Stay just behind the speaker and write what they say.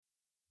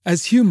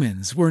As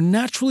humans, we're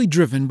naturally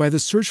driven by the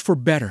search for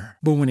better.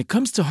 But when it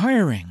comes to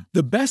hiring,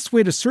 the best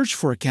way to search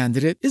for a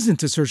candidate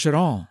isn't to search at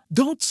all.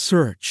 Don't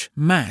search,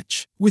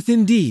 match with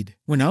Indeed.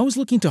 When I was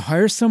looking to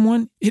hire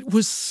someone, it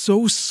was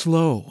so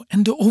slow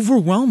and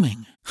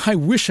overwhelming. I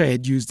wish I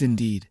had used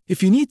Indeed.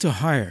 If you need to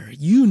hire,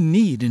 you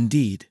need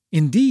Indeed.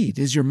 Indeed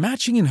is your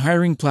matching and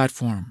hiring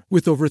platform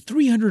with over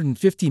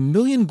 350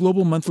 million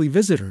global monthly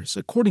visitors,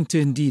 according to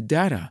Indeed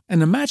data,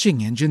 and a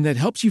matching engine that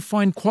helps you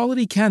find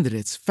quality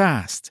candidates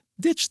fast.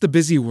 Ditch the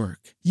busy work.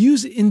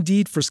 Use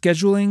Indeed for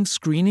scheduling,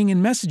 screening,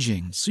 and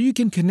messaging so you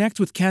can connect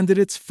with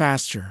candidates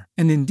faster.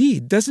 And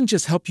Indeed doesn't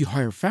just help you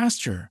hire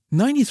faster.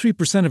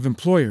 93% of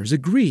employers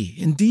agree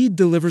Indeed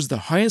delivers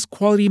the highest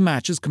quality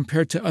matches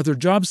compared to other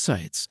job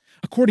sites,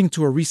 according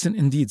to a recent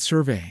Indeed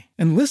survey.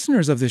 And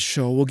listeners of this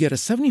show will get a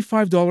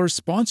 $75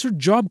 sponsored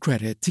job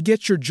credit to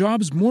get your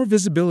jobs more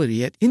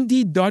visibility at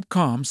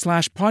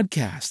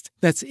Indeed.com/podcast.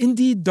 That's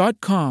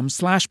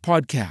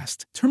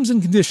Indeed.com/podcast. Terms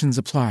and conditions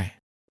apply.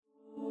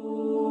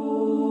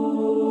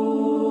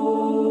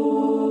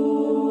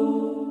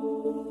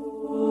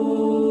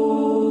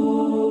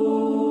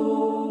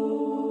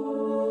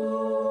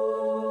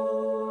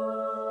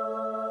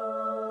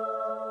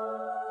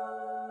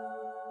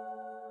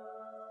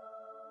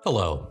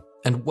 Hello,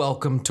 and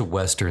welcome to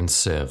Western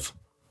Civ,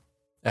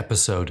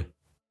 episode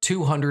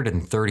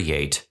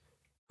 238.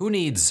 Who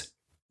needs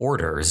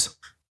orders,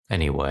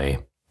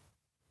 anyway?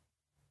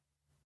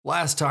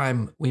 Last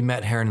time, we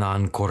met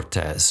Hernan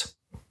Cortez.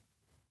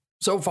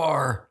 So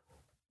far,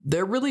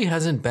 there really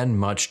hasn't been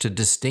much to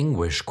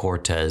distinguish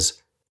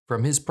Cortez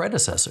from his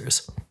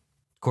predecessors,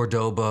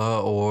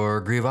 Cordoba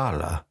or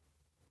Grivala.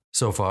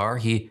 So far,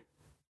 he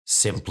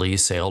simply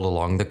sailed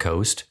along the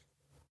coast,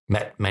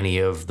 met many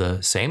of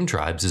the same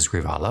tribes as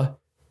Grivala,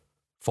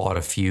 fought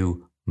a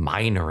few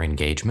minor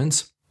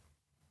engagements,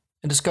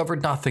 and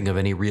discovered nothing of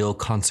any real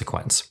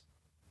consequence.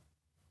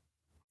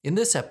 In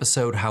this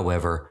episode,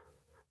 however,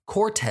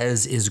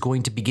 Cortez is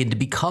going to begin to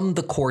become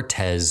the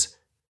Cortez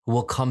who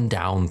will come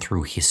down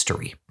through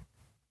history.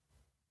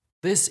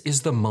 This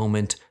is the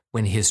moment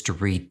when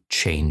history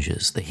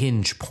changes, the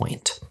hinge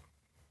point.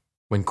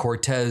 When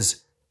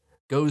Cortez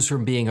goes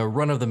from being a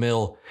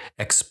run-of-the-mill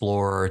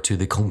explorer to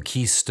the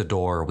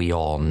conquistador we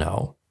all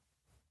know.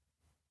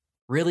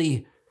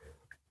 Really,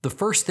 the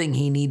first thing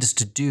he needs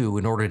to do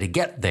in order to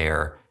get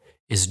there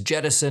is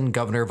jettison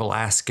Governor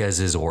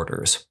Velasquez's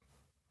orders.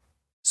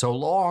 So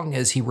long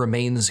as he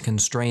remains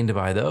constrained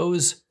by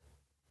those,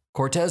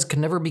 Cortez can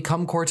never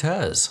become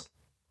Cortez.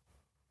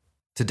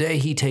 Today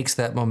he takes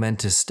that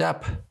momentous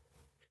step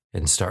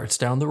and starts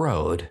down the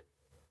road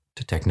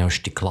to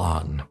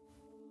Tenochtitlan.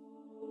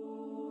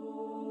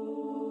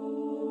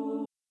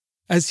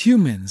 As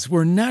humans,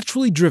 we're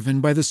naturally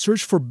driven by the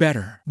search for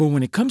better. But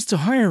when it comes to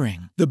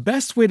hiring, the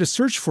best way to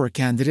search for a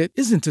candidate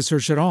isn't to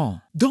search at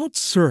all. Don't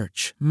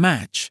search,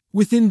 match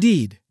with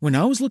Indeed. When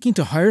I was looking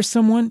to hire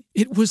someone,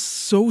 it was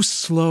so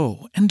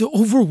slow and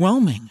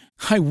overwhelming.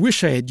 I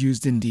wish I had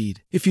used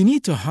Indeed. If you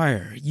need to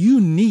hire,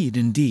 you need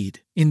Indeed.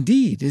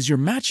 Indeed is your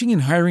matching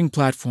and hiring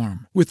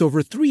platform with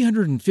over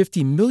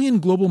 350 million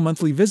global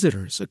monthly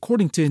visitors,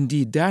 according to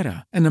Indeed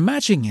data, and a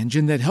matching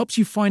engine that helps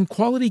you find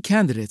quality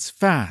candidates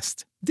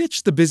fast.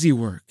 Ditch the busy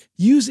work.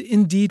 Use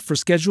Indeed for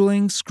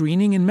scheduling,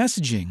 screening, and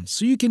messaging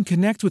so you can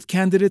connect with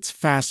candidates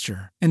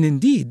faster. And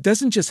Indeed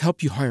doesn't just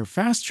help you hire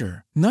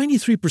faster.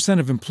 93%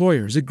 of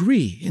employers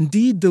agree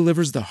Indeed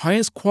delivers the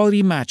highest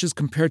quality matches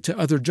compared to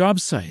other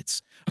job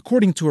sites,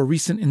 according to a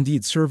recent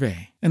Indeed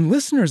survey. And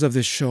listeners of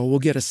this show will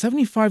get a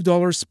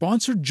 $75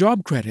 sponsored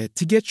job credit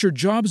to get your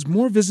jobs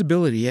more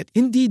visibility at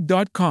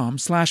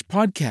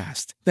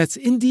Indeed.com/podcast. That's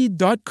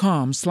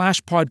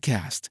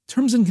Indeed.com/podcast.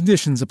 Terms and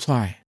conditions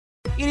apply.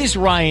 It is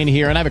Ryan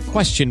here, and I have a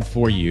question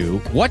for you.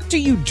 What do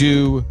you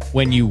do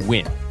when you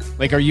win?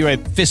 Like, are you a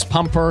fist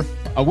pumper,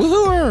 a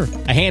woohooer,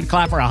 a hand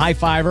clapper, a high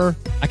fiver?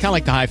 I kind of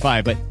like the high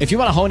five, but if you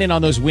want to hone in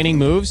on those winning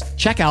moves,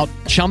 check out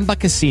Chumba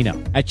Casino.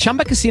 At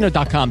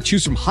ChumbaCasino.com,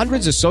 choose from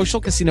hundreds of social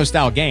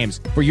casino-style games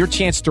for your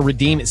chance to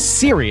redeem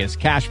serious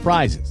cash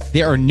prizes.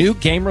 There are new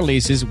game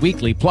releases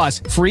weekly, plus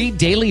free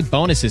daily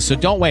bonuses, so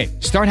don't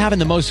wait. Start having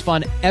the most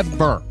fun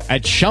ever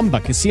at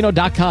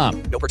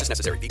ChumbaCasino.com. No purchase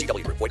necessary.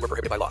 VGW Group. Void where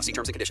prohibited by law. See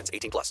terms and conditions.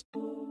 18+.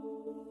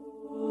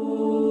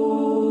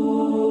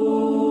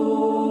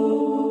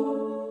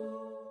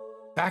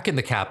 Back in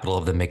the capital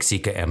of the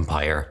Mexica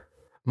Empire,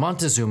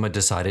 Montezuma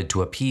decided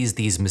to appease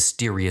these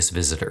mysterious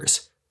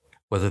visitors,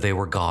 whether they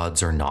were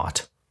gods or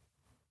not.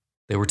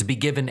 They were to be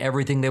given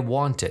everything they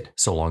wanted,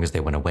 so long as they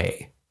went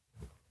away.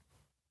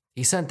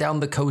 He sent down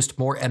the coast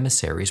more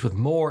emissaries with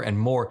more and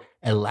more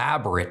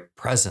elaborate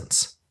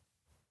presents.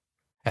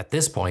 At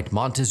this point,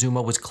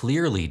 Montezuma was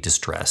clearly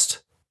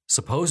distressed,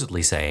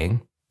 supposedly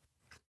saying,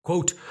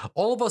 quote,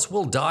 "All of us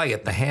will die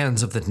at the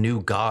hands of the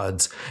new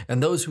gods,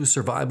 and those who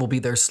survive will be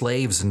their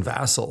slaves and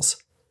vassals.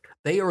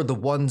 They are the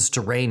ones to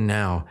reign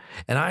now,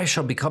 and I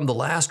shall become the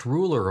last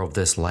ruler of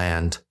this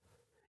land.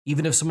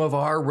 Even if some of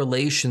our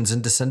relations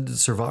and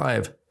descendants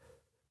survive,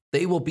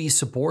 they will be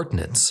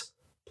subordinates,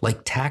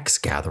 like tax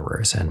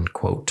gatherers," end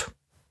quote.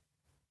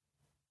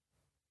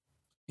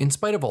 In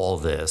spite of all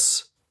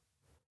this,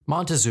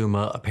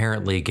 Montezuma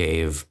apparently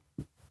gave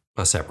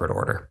a separate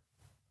order.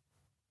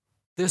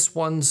 This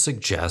one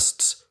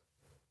suggests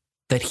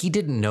that he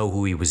didn't know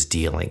who he was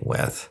dealing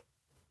with.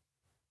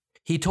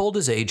 He told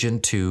his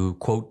agent to,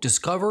 quote,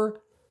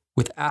 discover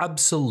with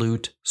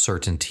absolute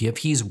certainty if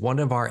he's one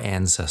of our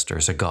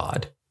ancestors, a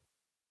god.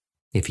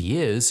 If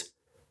he is,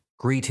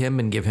 greet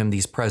him and give him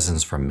these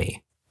presents from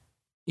me.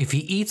 If he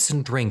eats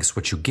and drinks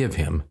what you give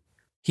him,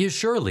 he is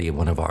surely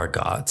one of our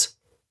gods,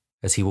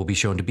 as he will be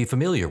shown to be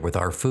familiar with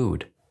our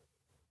food.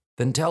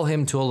 Then tell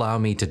him to allow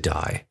me to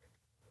die.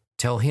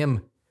 Tell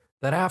him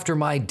that after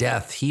my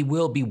death he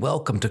will be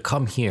welcome to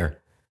come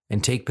here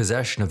and take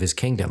possession of his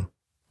kingdom,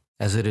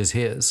 as it is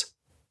his.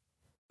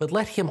 But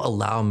let him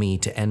allow me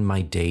to end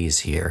my days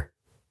here.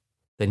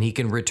 Then he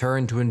can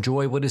return to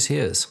enjoy what is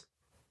his.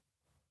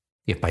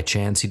 If by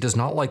chance he does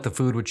not like the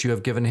food which you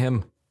have given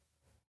him,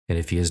 and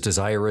if he is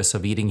desirous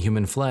of eating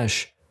human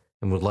flesh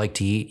and would like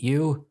to eat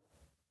you,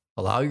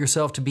 allow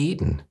yourself to be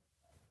eaten.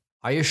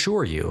 I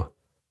assure you,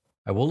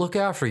 I will look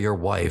after your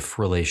wife,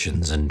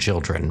 relations, and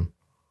children.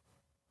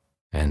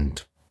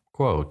 And,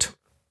 quote,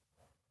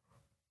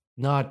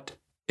 not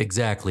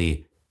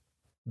exactly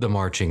the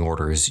marching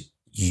orders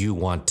you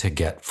want to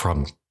get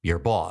from your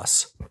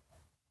boss.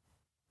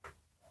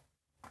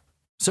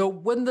 So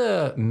when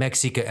the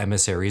Mexica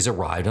emissaries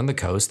arrived on the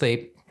coast,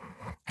 they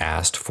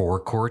asked for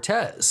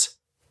Cortez,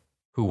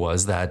 who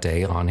was that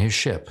day on his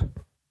ship.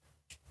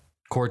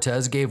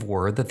 Cortez gave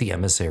word that the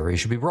emissary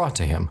should be brought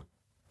to him.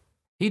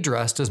 He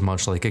dressed as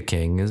much like a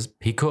king as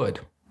he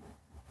could.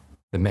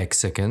 The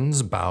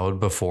Mexicans bowed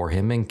before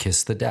him and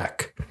kissed the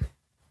deck.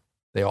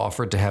 They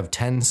offered to have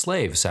 10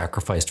 slaves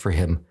sacrificed for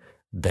him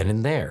then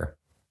and there,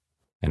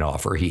 an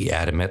offer he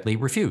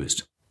adamantly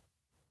refused.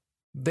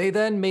 They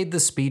then made the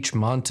speech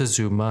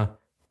Montezuma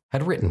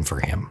had written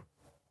for him.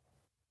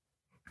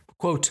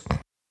 Quote,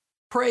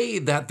 pray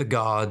that the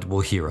god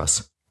will hear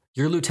us.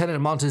 Your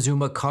Lieutenant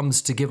Montezuma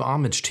comes to give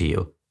homage to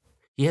you.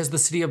 He has the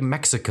city of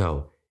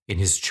Mexico in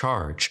his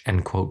charge,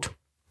 end quote.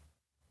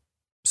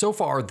 So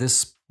far,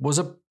 this was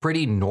a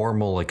pretty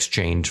normal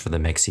exchange for the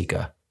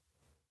Mexica.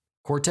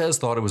 Cortez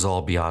thought it was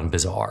all beyond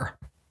bizarre.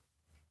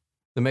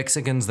 The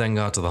Mexicans then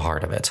got to the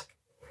heart of it.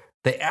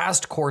 They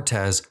asked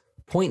Cortez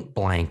point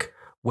blank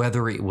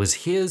whether it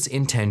was his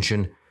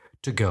intention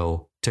to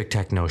go to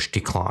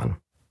Tenochtitlan.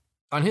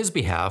 On his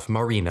behalf,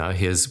 Marina,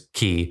 his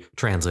key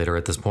translator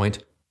at this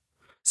point,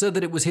 said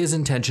that it was his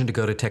intention to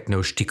go to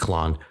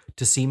Tenochtitlan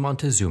to see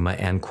Montezuma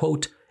and,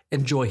 quote,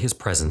 enjoy his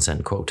presence,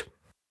 end quote.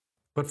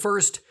 But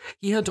first,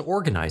 he had to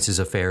organize his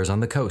affairs on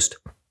the coast.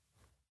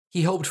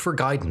 He hoped for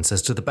guidance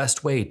as to the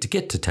best way to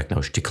get to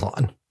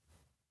Tenochtitlan.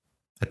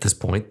 At this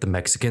point, the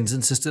Mexicans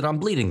insisted on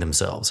bleeding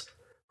themselves,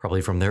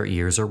 probably from their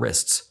ears or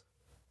wrists.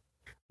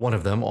 One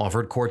of them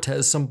offered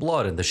Cortez some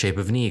blood in the shape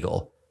of an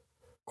eagle.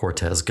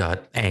 Cortez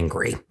got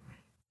angry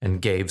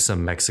and gave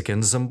some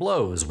Mexicans some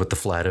blows with the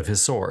flat of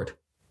his sword.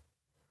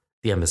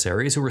 The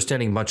emissaries, who were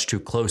standing much too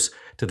close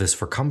to this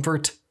for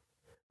comfort,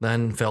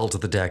 then fell to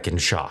the deck in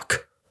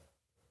shock.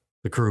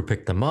 The crew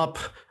picked them up,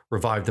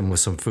 revived them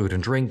with some food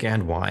and drink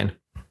and wine.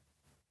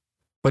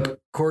 But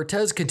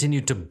Cortez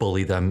continued to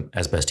bully them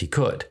as best he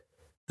could.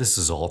 This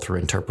is all through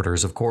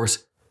interpreters, of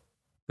course.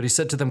 But he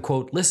said to them,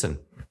 quote, listen,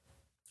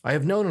 I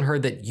have known and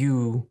heard that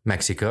you,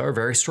 Mexica, are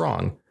very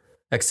strong,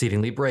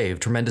 exceedingly brave,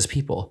 tremendous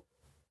people.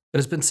 It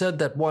has been said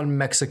that one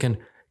Mexican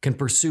can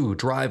pursue,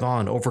 drive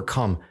on,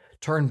 overcome,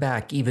 turn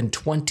back even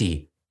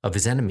 20 of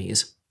his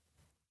enemies.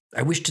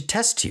 I wish to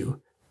test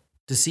you,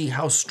 to see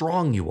how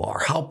strong you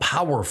are, how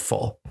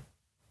powerful.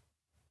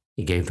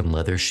 He gave them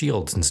leather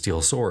shields and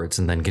steel swords,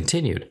 and then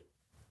continued.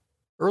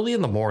 Early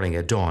in the morning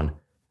at dawn,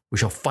 we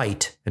shall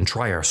fight and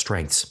try our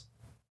strengths.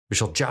 We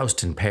shall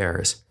joust in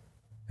pairs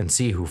and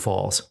see who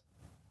falls.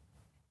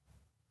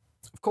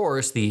 Of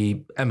course,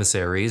 the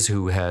emissaries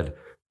who had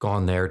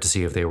gone there to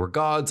see if they were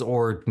gods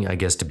or, I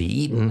guess, to be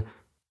eaten,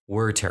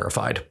 were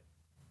terrified.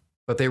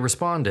 But they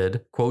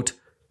responded, quote,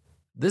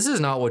 this is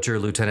not what your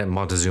Lieutenant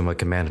Montezuma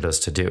commanded us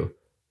to do.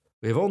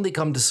 We have only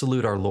come to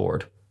salute our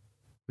lord.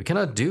 We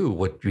cannot do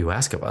what you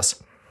ask of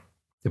us.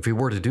 If we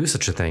were to do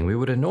such a thing, we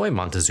would annoy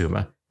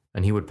Montezuma,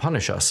 and he would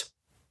punish us.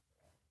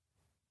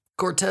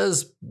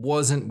 Cortez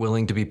wasn't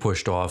willing to be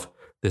pushed off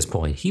this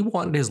point. He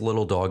wanted his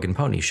little dog and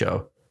pony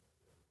show.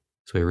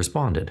 So he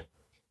responded,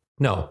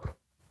 no,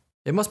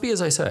 it must be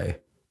as I say.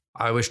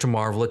 I wish to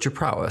marvel at your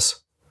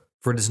prowess,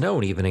 for it is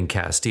known even in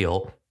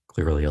Castile,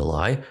 clearly a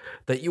lie,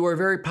 that you are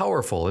very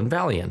powerful and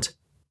valiant.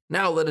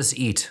 Now let us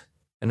eat,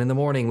 and in the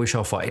morning we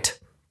shall fight.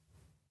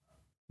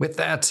 With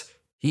that,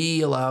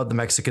 he allowed the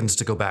Mexicans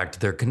to go back to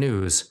their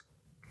canoes.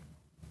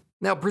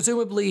 Now,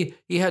 presumably,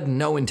 he had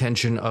no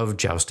intention of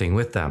jousting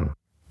with them.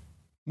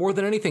 More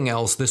than anything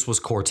else, this was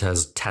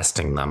Cortez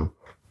testing them.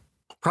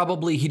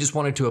 Probably he just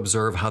wanted to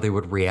observe how they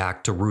would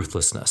react to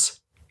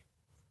ruthlessness.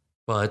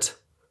 But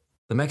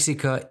the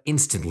Mexica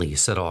instantly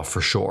set off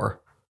for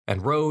shore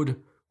and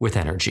rowed with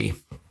energy.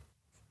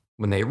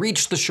 When they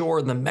reached the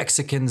shore, the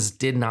Mexicans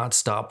did not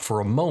stop for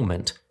a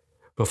moment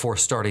before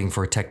starting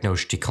for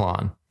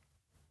Tenochtitlan.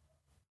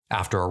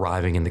 After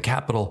arriving in the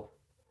capital,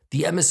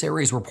 the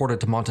emissaries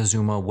reported to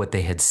Montezuma what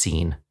they had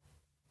seen.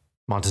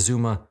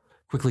 Montezuma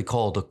quickly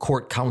called a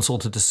court council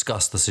to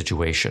discuss the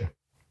situation.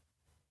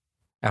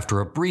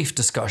 After a brief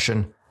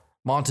discussion,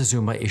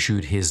 Montezuma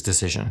issued his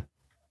decision.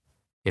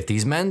 If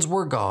these men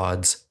were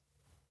gods,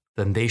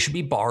 then they should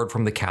be barred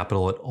from the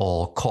capital at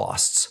all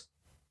costs.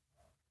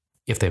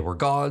 If they were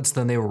gods,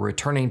 then they were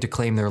returning to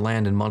claim their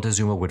land and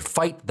Montezuma would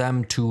fight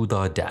them to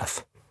the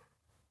death.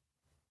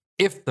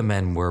 If the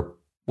men were,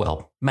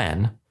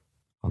 men,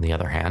 on the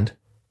other hand,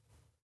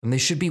 then they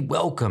should be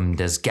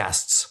welcomed as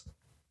guests.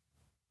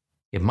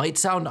 It might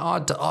sound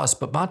odd to us,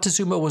 but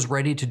Montezuma was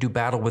ready to do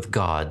battle with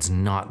gods,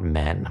 not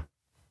men.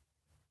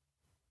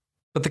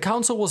 But the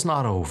council was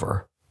not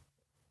over.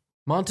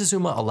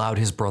 Montezuma allowed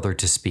his brother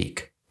to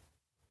speak.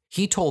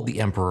 He told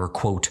the emperor,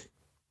 quote,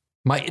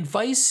 "My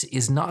advice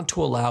is not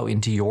to allow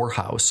into your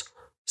house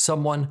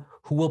someone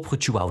who will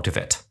put you out of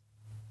it."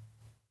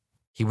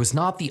 He was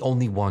not the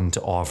only one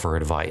to offer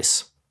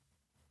advice.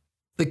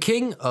 The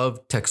king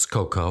of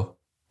Texcoco,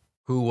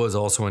 who was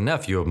also a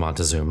nephew of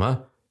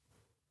Montezuma,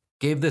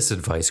 gave this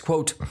advice,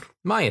 quote,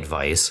 "My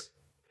advice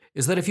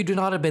is that if you do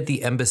not admit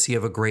the embassy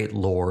of a great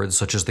lord,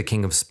 such as the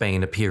king of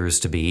Spain appears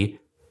to be,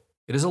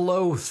 it is a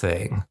low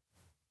thing,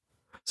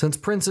 since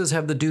princes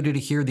have the duty to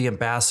hear the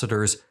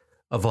ambassadors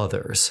of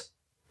others.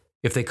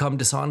 If they come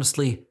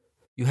dishonestly,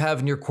 you have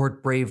in your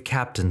court brave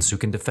captains who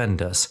can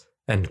defend us,"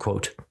 end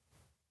quote.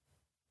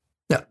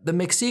 Now, the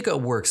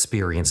Mexica were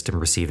experienced in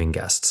receiving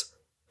guests.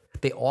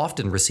 They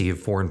often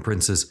received foreign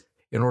princes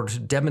in order to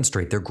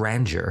demonstrate their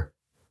grandeur,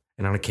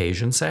 and on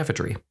occasion,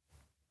 savagery.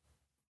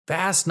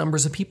 Vast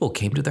numbers of people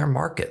came to their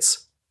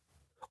markets,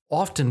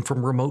 often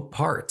from remote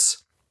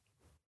parts.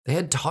 They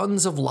had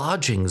tons of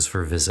lodgings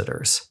for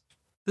visitors.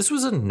 This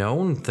was a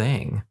known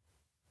thing.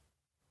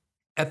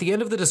 At the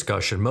end of the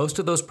discussion, most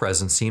of those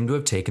present seemed to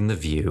have taken the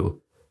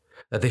view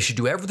that they should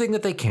do everything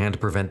that they can to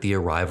prevent the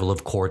arrival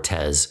of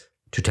Cortez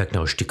to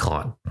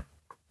Tenochtitlan.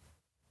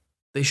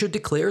 They should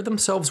declare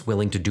themselves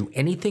willing to do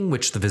anything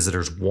which the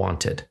visitors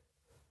wanted,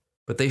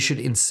 but they should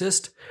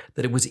insist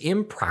that it was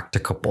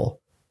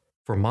impracticable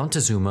for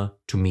Montezuma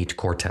to meet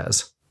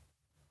Cortez.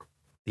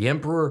 The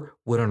emperor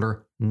would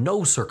under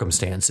no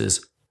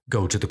circumstances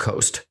go to the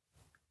coast.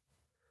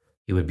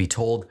 He would be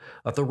told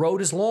that the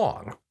road is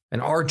long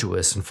and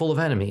arduous and full of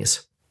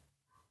enemies.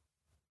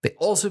 They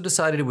also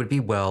decided it would be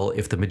well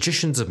if the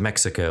magicians of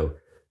Mexico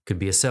could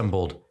be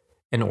assembled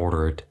and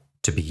ordered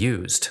to be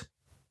used.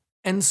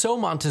 And so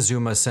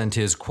Montezuma sent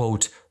his,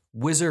 quote,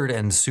 "wizard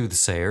and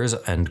soothsayers,"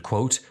 end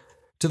quote,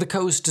 to the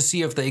coast to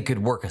see if they could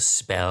work a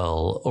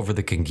spell over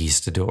the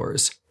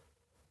conquistadors.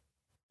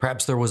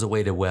 Perhaps there was a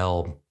way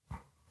to,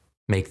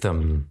 make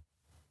them,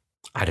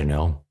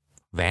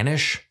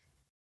 vanish?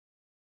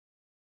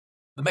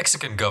 The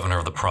Mexican governor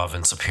of the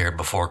province appeared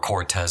before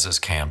Cortez's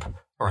camp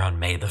around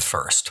May the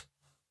 1st.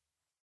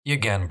 He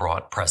again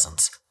brought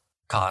presents,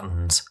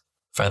 cottons,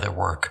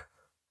 featherwork,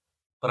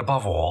 but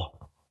above all,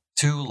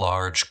 2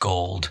 large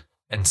gold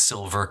and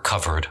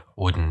silver-covered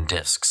wooden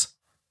discs.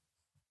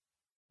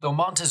 Though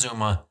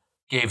Montezuma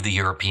gave the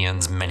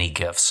Europeans many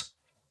gifts,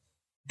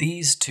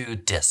 these 2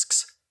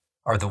 discs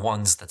are the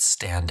ones that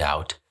stand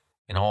out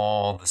in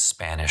all the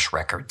Spanish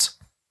records.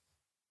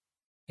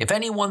 If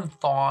anyone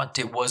thought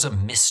it was a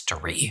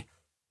mystery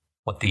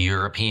what the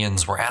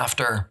Europeans were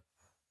after,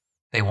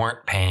 they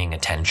weren't paying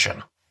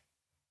attention.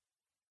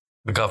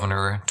 The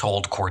governor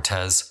told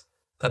Cortez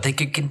that they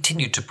could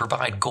continue to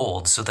provide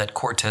gold so that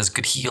Cortez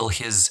could heal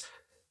his,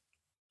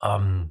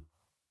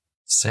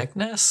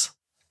 sickness?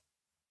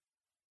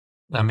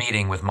 A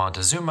meeting with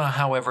Montezuma,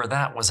 however,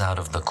 that was out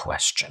of the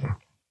question.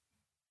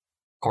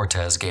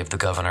 Cortez gave the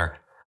governor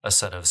a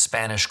set of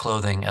Spanish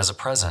clothing as a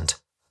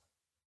present.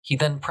 He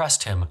then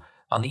pressed him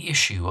on the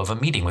issue of a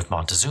meeting with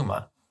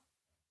Montezuma.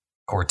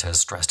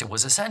 Cortez stressed it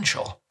was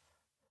essential,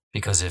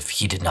 because if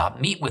he did not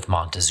meet with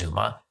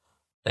Montezuma,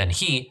 then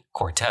he,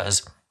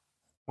 Cortez,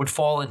 would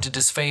fall into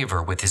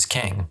disfavor with his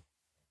king.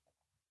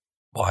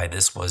 Why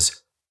this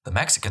was the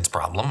Mexicans'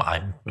 problem,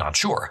 I'm not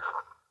sure,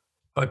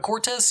 but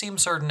Cortez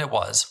seemed certain it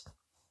was.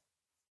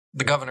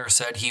 The governor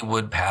said he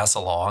would pass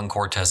along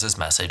Cortez's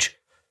message,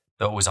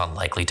 though it was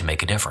unlikely to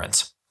make a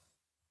difference.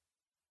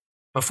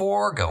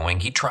 Before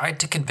going, he tried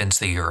to convince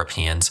the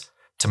Europeans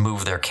to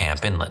move their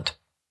camp inland.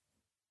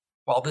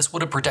 While this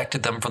would have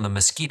protected them from the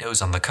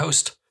mosquitoes on the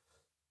coast,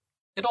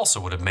 it also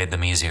would have made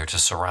them easier to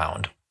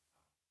surround.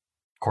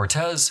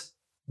 Cortez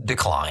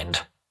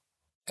declined.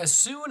 As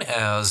soon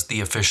as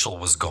the official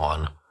was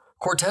gone,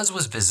 Cortez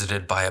was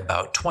visited by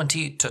about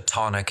 20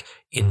 Totonac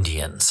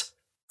Indians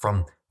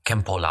from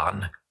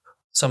Quempolan,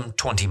 some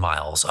 20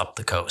 miles up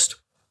the coast.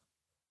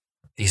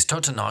 These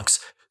Totonacs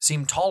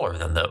seemed taller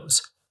than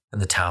those in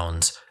the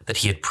towns that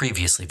he had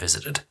previously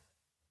visited.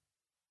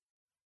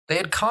 They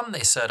had come,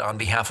 they said, on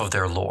behalf of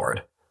their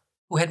lord,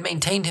 who had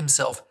maintained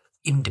himself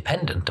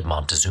independent of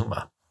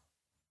Montezuma.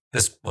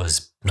 This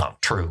was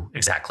not true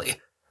exactly,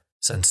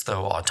 since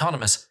though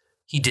autonomous,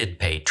 he did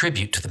pay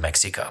tribute to the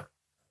Mexica.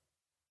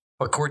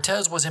 But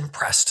Cortez was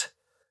impressed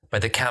by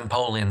the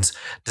Campolians'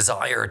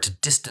 desire to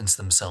distance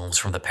themselves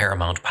from the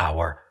paramount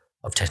power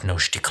of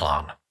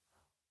Tenochtitlan.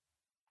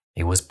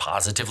 He was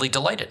positively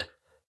delighted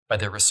by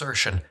their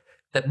assertion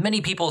that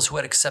many peoples who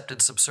had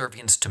accepted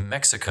subservience to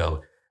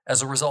Mexico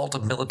as a result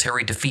of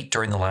military defeat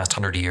during the last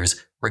 100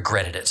 years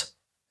regretted it.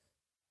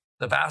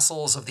 The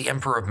vassals of the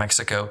Emperor of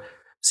Mexico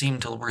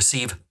seemed to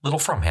receive little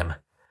from him,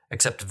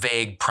 except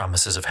vague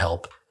promises of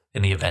help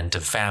in the event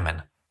of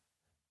famine.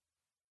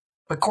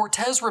 But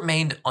Cortez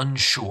remained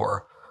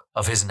unsure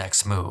of his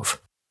next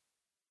move.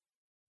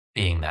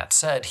 Being that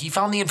said, he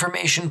found the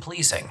information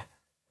pleasing.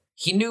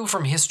 He knew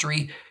from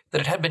history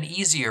that it had been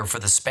easier for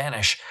the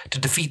Spanish to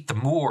defeat the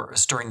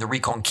Moors during the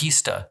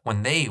Reconquista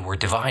when they were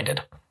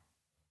divided.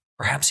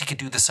 Perhaps he could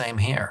do the same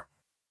here.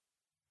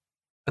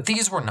 But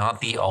these were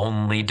not the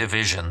only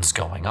divisions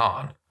going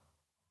on.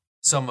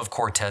 Some of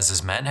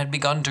Cortez's men had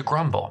begun to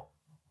grumble.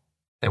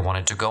 They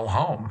wanted to go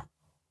home.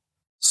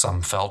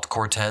 Some felt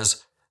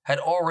Cortez had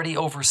already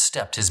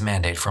overstepped his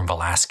mandate from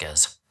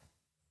Velázquez.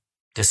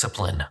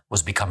 Discipline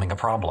was becoming a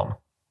problem.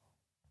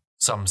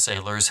 Some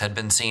sailors had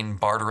been seen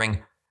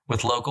bartering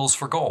with locals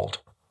for gold.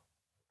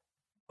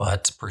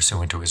 But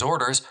pursuant to his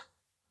orders,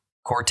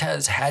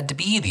 Cortez had to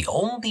be the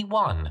only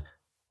one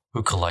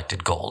who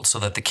collected gold so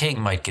that the king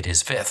might get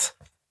his fifth.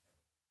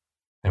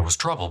 There was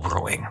trouble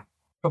brewing.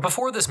 But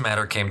before this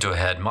matter came to a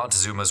head,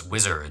 Montezuma's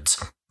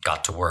wizards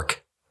got to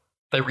work.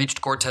 They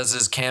reached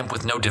Cortez's camp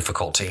with no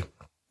difficulty.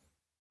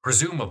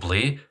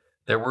 Presumably,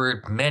 there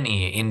were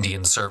many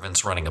Indian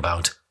servants running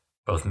about,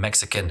 both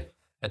Mexican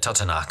and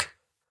Totonac,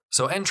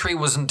 so entry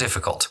wasn't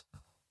difficult.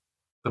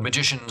 The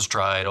magicians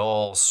tried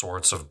all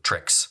sorts of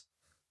tricks.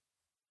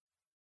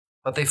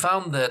 But they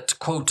found that,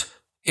 quote,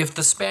 if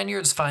the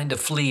Spaniards find a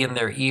flea in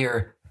their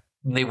ear,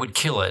 they would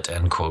kill it,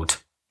 end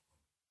quote.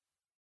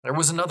 There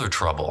was another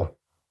trouble.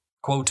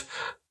 Quote,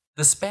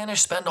 the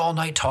Spanish spend all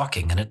night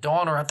talking and at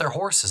dawn are at their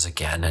horses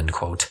again, end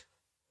quote.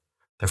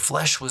 Their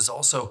flesh was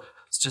also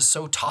just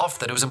so tough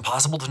that it was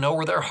impossible to know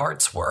where their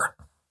hearts were.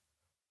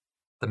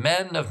 The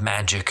men of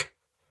magic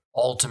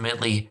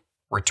ultimately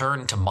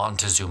returned to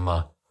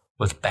Montezuma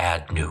with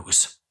bad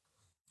news.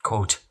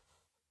 Quote,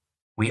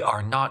 we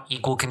are not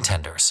equal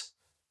contenders.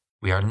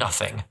 We are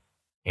nothing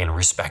in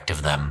respect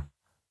of them,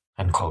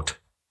 end quote.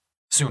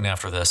 Soon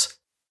after this,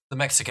 the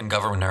Mexican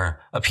governor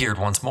appeared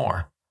once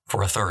more,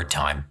 for a third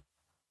time.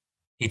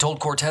 He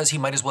told Cortez he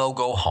might as well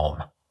go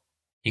home.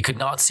 He could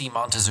not see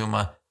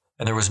Montezuma,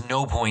 and there was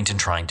no point in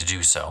trying to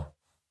do so.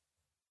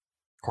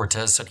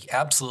 Cortez said he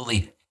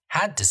absolutely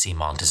had to see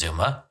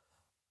Montezuma,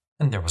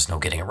 and there was no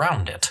getting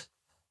around it.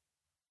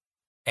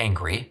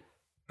 Angry,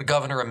 the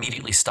governor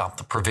immediately stopped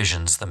the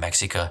provisions the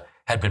Mexica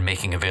had been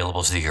making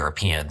available to the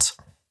Europeans.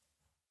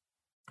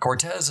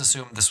 Cortez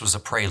assumed this was a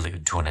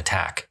prelude to an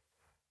attack.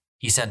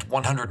 He sent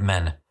 100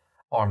 men,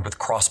 armed with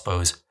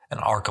crossbows and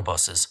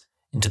arquebuses,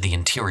 into the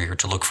interior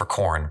to look for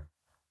corn.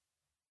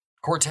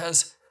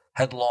 Cortez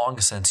had long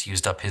since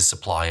used up his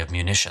supply of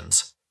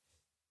munitions.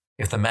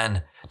 If the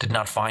men did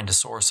not find a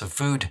source of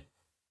food,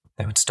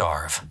 they would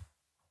starve.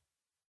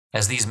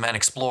 As these men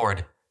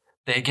explored,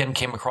 they again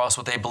came across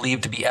what they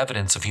believed to be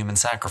evidence of human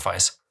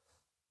sacrifice.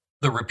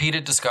 The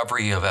repeated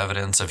discovery of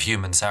evidence of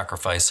human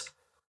sacrifice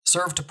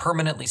served to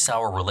permanently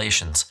sour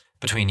relations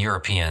between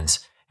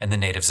Europeans and the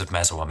natives of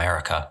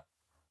Mesoamerica.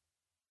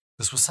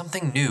 This was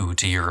something new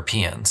to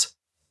Europeans.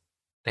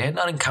 They had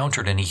not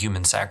encountered any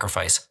human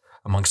sacrifice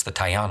amongst the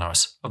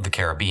Tayanos of the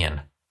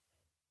Caribbean.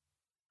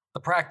 The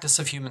practice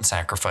of human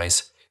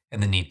sacrifice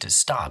and the need to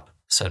stop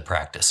said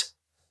practice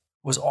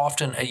was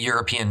often a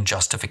European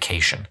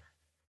justification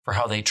for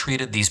how they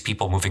treated these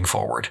people moving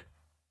forward.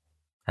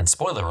 And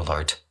spoiler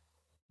alert,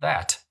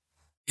 that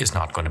is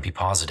not going to be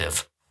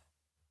positive.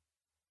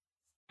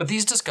 But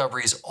these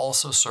discoveries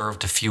also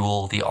served to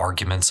fuel the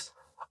arguments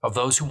of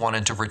those who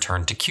wanted to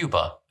return to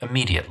Cuba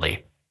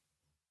immediately.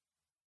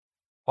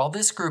 While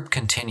this group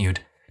continued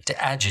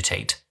to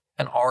agitate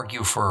and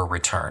argue for a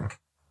return,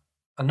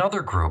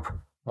 another group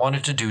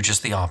wanted to do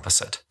just the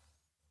opposite.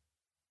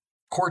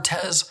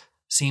 Cortez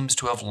seems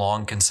to have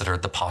long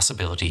considered the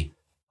possibility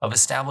of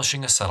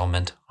establishing a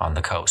settlement on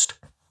the coast.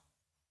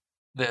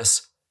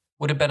 This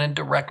would have been in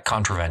direct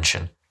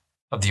contravention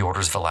of the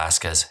orders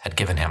Velázquez had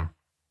given him.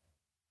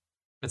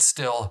 But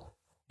still,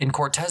 in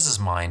Cortez's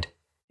mind,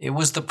 it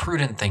was the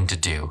prudent thing to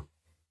do,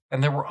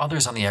 and there were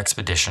others on the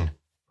expedition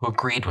who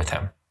agreed with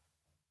him.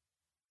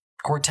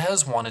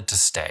 Cortez wanted to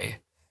stay,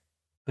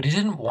 but he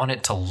didn't want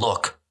it to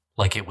look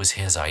like it was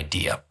his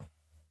idea.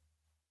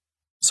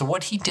 So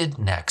what he did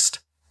next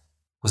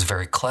was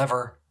very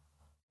clever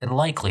and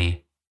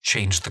likely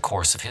changed the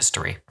course of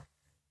history.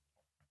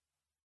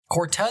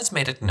 Cortez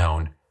made it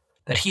known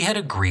that he had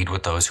agreed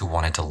with those who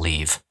wanted to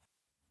leave.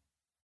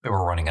 They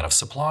were running out of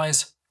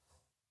supplies,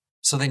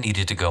 so they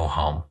needed to go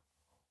home.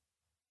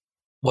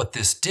 What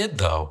this did,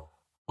 though,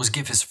 was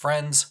give his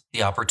friends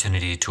the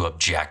opportunity to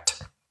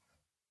object.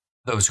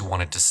 Those who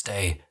wanted to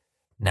stay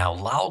now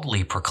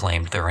loudly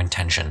proclaimed their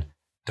intention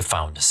to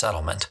found a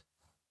settlement,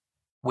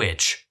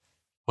 which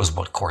was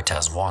what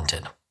Cortez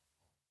wanted.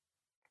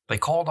 They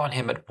called on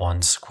him at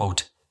once,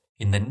 quote,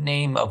 in the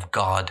name of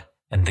God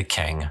and the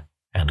king,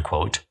 end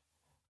quote,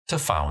 to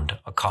found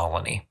a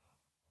colony.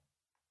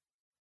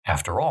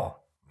 After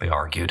all, they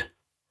argued,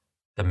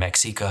 the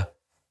Mexica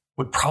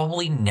would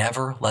probably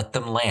never let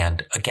them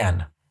land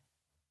again.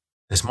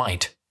 This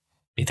might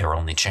be their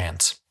only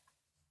chance.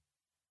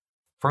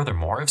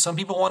 Furthermore, if some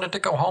people wanted to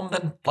go home,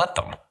 then let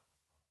them.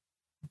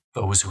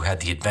 Those who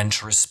had the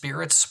adventurous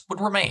spirits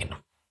would remain.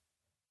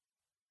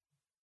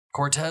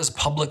 Cortez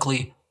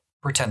publicly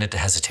pretended to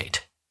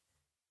hesitate.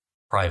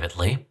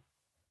 Privately,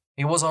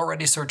 he was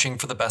already searching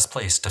for the best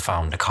place to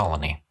found a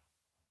colony.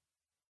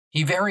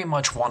 He very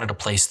much wanted a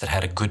place that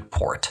had a good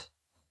port.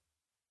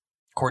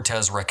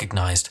 Cortez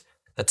recognized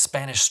that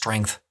Spanish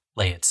strength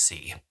lay at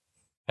sea,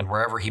 and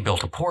wherever he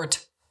built a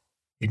port,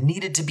 it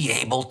needed to be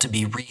able to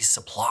be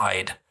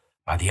resupplied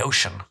by the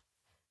ocean.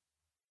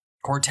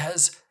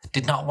 Cortez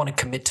did not want to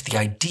commit to the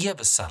idea of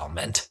a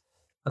settlement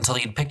until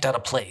he had picked out a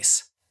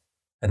place,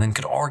 and then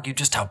could argue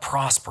just how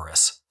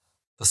prosperous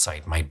the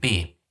site might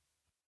be.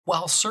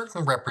 While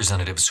certain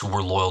representatives who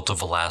were loyal to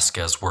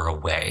Velazquez were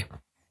away,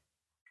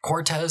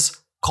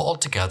 Cortez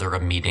called together a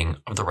meeting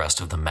of the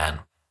rest of the men.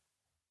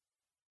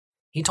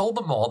 He told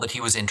them all that he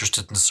was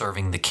interested in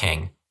serving the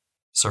king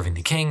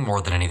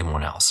more than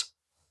anyone else.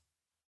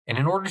 And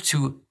in order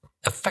to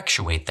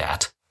effectuate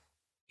that,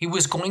 he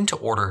was going to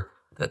order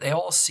that they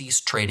all cease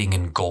trading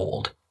in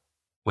gold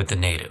with the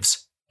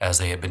natives, as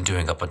they had been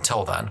doing up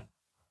until then.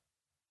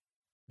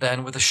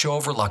 Then, with a show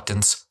of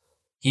reluctance,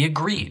 he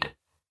agreed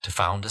to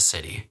found a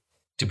city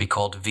to be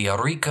called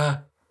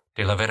Villarica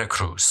de la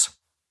Veracruz.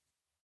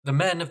 The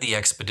men of the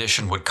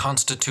expedition would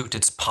constitute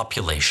its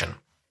population.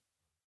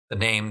 The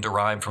name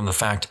derived from the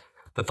fact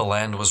that the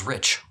land was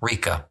rich,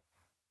 Rica.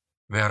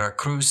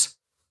 Veracruz,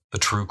 the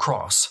true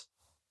cross,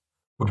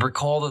 would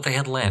recall that they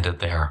had landed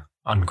there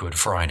on Good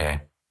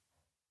Friday.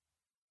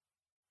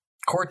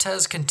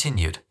 Cortez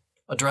continued,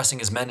 addressing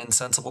his men in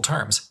sensible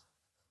terms.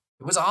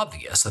 It was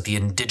obvious that the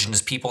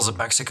indigenous peoples of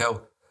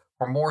Mexico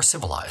were more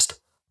civilized,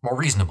 more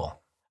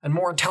reasonable, and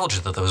more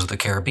intelligent than those of the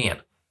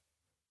Caribbean.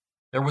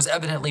 There was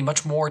evidently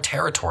much more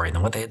territory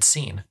than what they had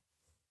seen.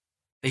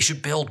 They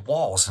should build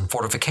walls and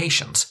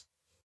fortifications,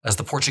 as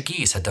the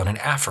Portuguese had done in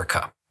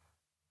Africa.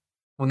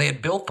 When they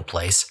had built the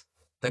place,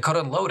 they could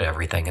unload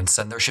everything and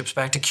send their ships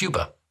back to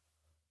Cuba.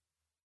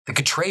 They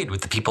could trade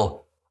with the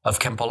people of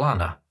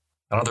Campolana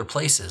and other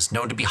places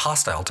known to be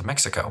hostile to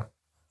Mexico.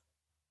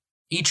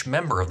 Each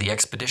member of the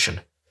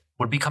expedition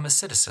would become a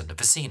citizen, a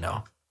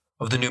vecino,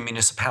 of the new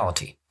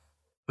municipality,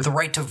 with a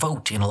right to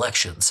vote in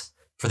elections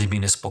for the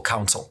municipal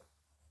council.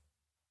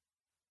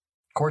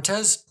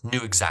 Cortez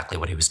knew exactly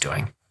what he was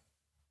doing.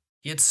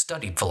 He had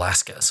studied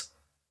Velazquez,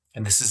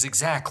 and this is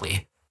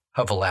exactly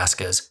how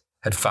Velazquez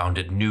had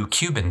founded new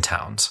Cuban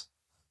towns.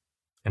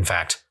 In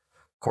fact,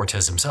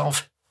 Cortez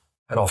himself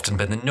had often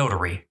been the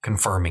notary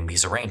confirming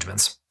these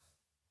arrangements.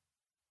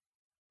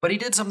 But he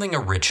did something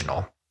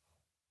original.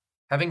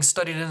 Having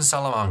studied in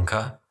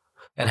Salamanca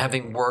and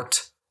having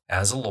worked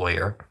as a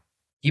lawyer,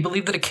 he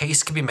believed that a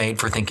case could be made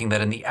for thinking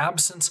that in the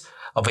absence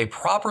of a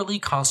properly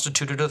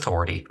constituted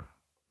authority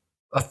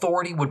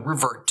would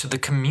revert to the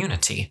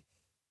community,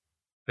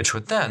 which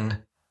would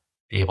then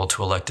be able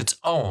to elect its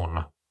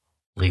own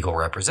legal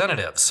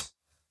representatives.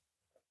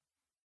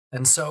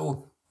 And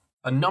so,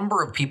 a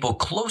number of people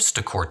close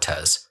to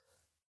Cortez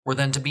were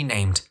then to be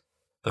named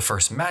the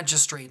first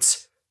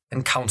magistrates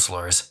and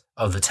counselors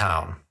of the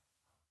town.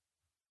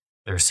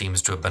 There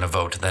seems to have been a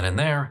vote then and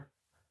there,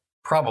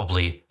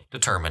 probably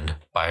determined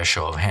by a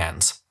show of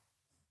hands.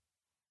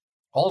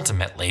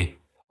 Ultimately,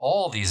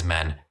 all these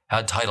men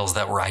had titles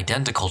that were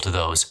identical to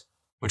those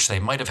which they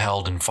might have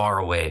held in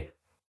faraway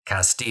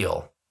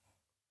Castile.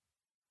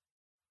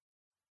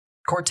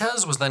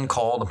 Cortez was then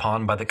called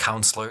upon by the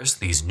counselors,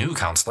 these new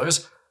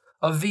counselors,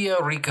 of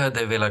Villarica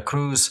de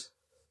Veracruz,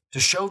 to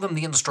show them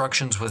the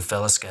instructions which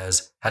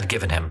Velazquez had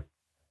given him.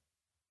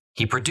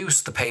 He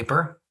produced the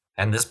paper,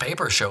 and this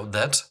paper showed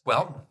that,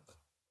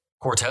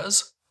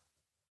 Cortez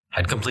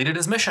had completed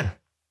his mission.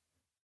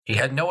 He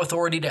had no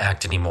authority to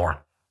act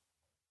anymore.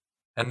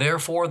 And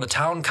therefore the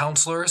town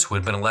councilors, who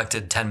had been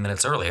elected 10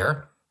 minutes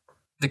earlier,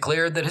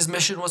 declared that his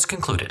mission was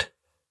concluded.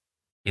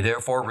 He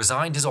therefore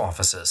resigned his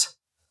offices.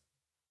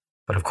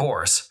 But of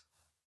course,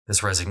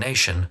 this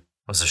resignation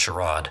was a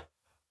charade.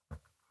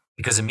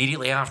 Because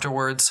immediately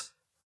afterwards,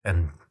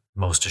 and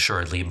most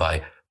assuredly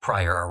by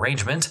prior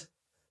arrangement,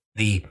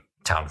 the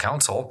town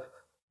council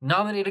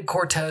nominated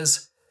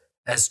Cortez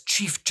as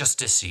Chief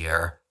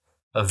Justiciar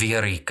of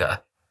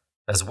Villarica,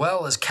 as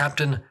well as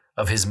captain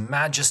of His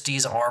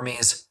Majesty's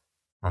armies,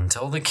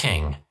 until the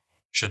king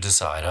should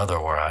decide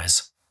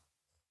otherwise.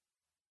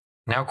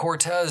 Now,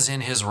 Cortez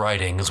in his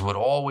writings would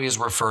always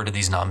refer to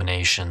these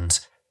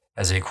nominations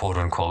as a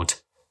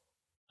quote-unquote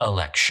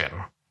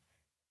election.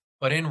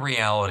 But in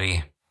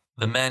reality,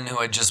 the men who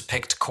had just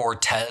picked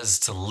Cortez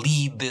to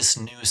lead this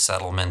new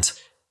settlement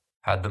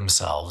had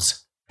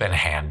themselves been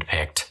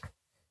handpicked.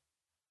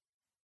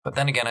 But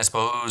then again, I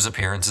suppose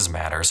appearances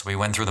matter, so we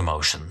went through the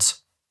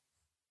motions.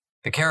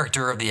 The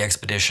character of the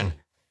expedition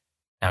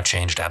now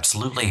changed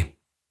absolutely.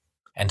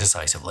 and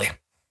decisively.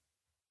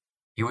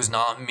 He was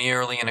not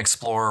merely an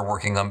explorer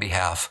working on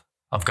behalf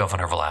of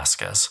Governor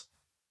Velasquez.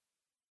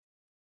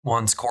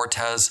 Once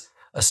Cortez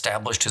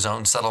established his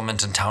own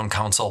settlement and town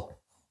council,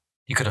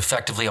 he could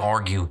effectively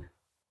argue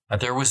that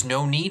there was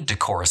no need to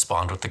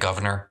correspond with the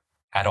governor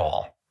at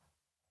all,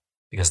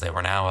 because they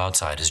were now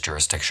outside his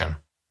jurisdiction.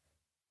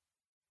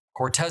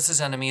 Cortez's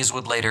enemies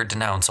would later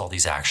denounce all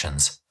these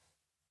actions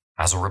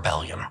as a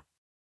rebellion.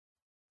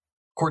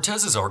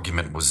 Cortez's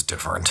argument was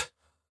different.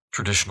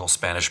 Traditional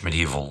Spanish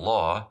medieval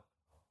law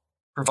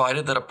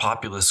provided that a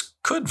populace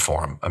could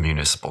form a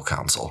municipal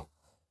council.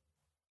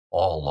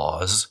 All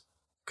laws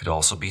could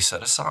also be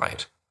set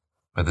aside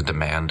by the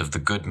demand of the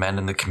good men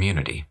in the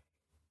community.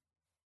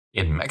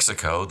 In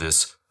Mexico,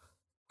 this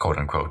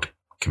quote-unquote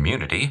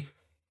community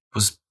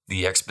was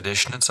the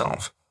expedition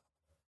itself,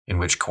 in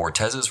which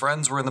Cortez's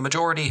friends were in the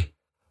majority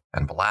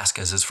and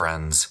Velasquez's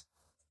friends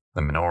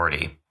the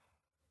minority.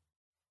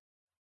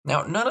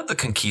 Now, none of the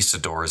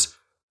conquistadors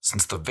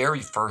since the very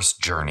first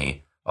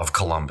journey of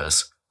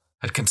Columbus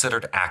had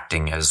considered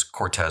acting as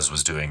Cortez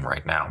was doing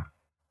right now.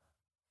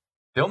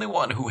 The only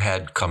one who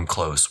had come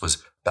close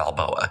was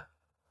Balboa,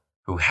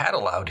 who had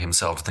allowed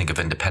himself to think of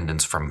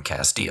independence from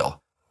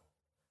Castile.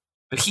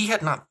 But he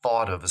had not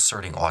thought of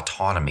asserting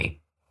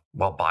autonomy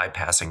while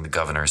bypassing the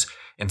governors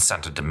in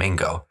Santo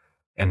Domingo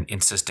and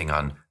insisting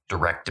on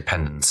direct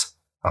dependence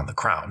on the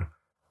crown.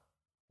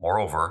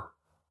 Moreover,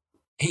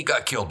 he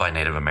got killed by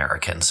Native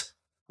Americans,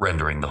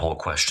 rendering the whole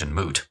question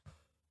moot.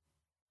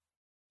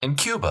 In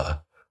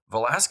Cuba,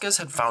 Velasquez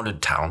had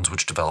founded towns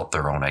which developed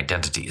their own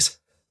identities,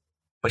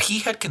 but he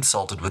had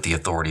consulted with the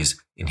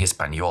authorities in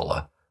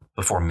Hispaniola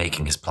before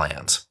making his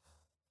plans.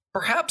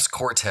 Perhaps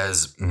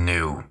Cortez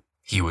knew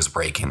he was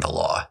breaking the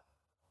law.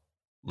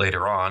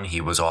 Later on,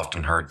 he was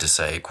often heard to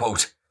say,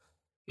 quote,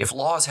 "If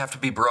laws have to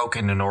be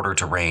broken in order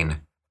to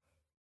reign,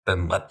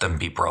 then let them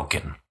be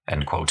broken,"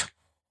 end quote.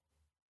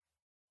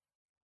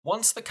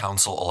 Once the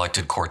council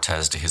elected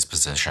Cortez to his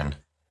position,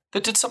 they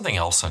did something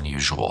else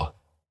unusual.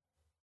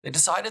 They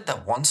decided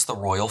that once the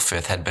royal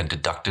fifth had been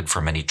deducted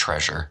from any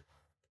treasure,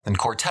 then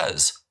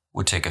Cortez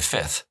would take a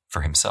fifth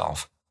for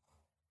himself.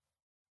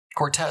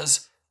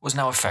 Cortez was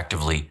now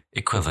effectively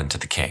equivalent to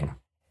the king.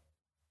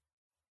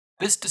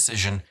 This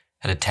decision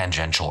had a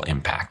tangential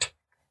impact.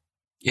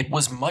 It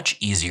was much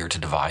easier to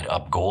divide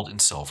up gold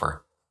and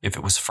silver if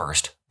it was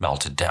first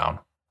melted down.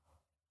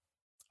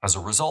 As a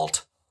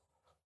result,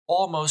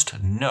 almost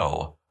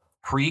no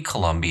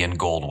pre-Columbian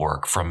gold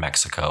work from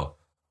Mexico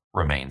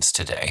remains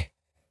today.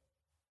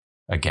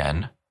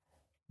 Again,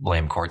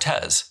 blame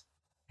Cortez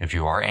if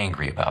you are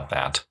angry about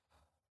that.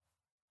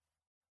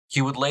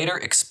 He would later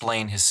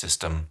explain his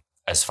system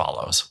as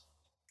follows.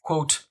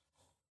 Quote,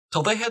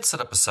 "Till they had set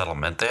up a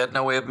settlement, they had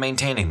no way of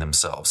maintaining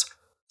themselves,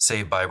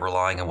 save by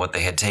relying on what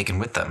they had taken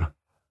with them.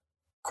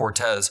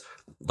 Cortez,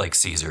 like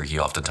Caesar, he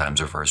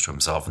oftentimes refers to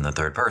himself in the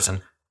third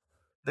person,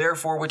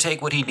 therefore would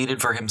take what he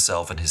needed for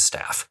himself and his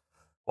staff,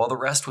 while the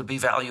rest would be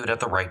valued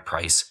at the right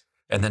price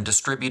and then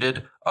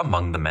distributed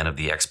among the men of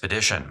the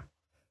expedition."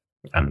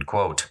 End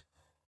quote.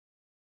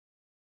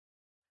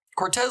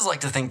 Cortez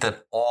liked to think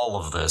that all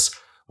of this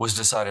was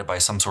decided by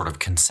some sort of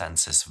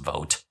consensus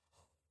vote.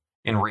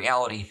 In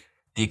reality,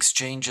 the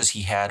exchanges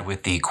he had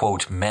with the,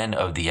 quote, men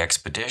of the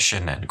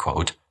expedition, end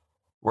quote,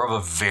 were of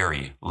a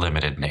very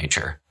limited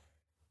nature.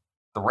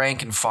 The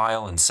rank and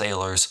file and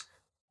sailors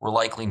were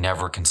likely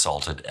never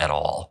consulted at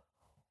all.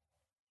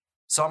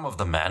 Some of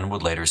the men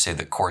would later say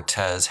that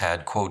Cortez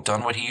had, quote,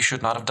 done what he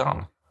should not have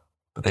done,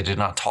 but they did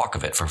not talk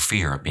of it for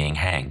fear of being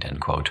hanged,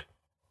 end quote.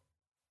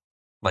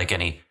 Like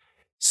any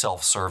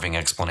self-serving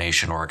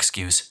explanation or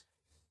excuse,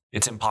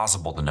 it's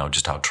impossible to know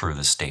just how true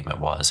this statement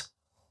was.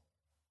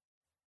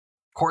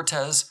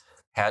 Cortez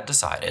had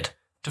decided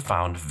to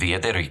found Villa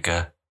de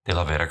Rica de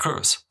la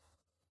Veracruz,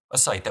 a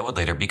site that would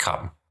later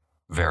become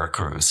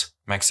Veracruz,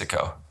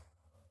 Mexico.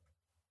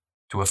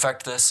 To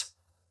effect this,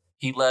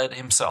 he led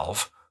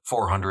himself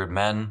 400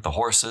 men, the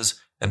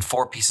horses, and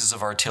 4 pieces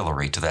of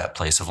artillery to that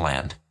place of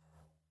land.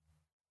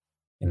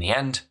 In the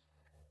end,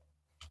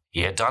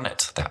 he had done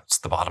it. That's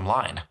the bottom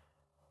line.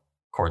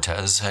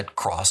 Cortez had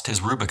crossed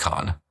his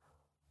Rubicon.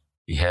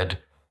 He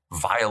had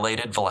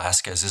violated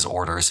Velasquez's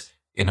orders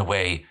in a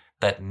way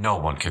that no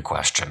one could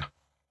question.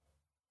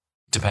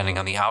 Depending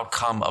on the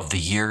outcome of the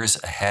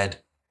years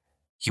ahead,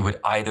 he would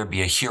either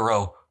be a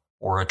hero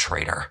or a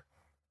traitor.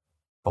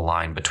 The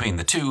line between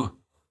the two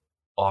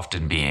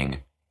often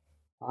being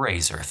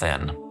razor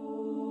thin.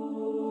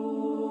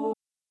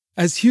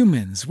 As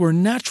humans, we're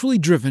naturally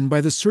driven by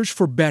the search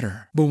for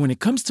better. But when it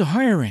comes to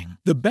hiring,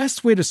 the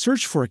best way to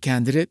search for a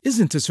candidate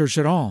isn't to search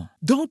at all.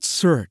 Don't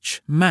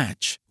search,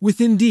 match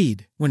with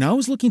Indeed. When I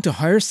was looking to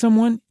hire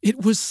someone,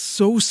 it was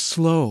so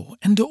slow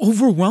and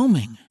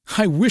overwhelming.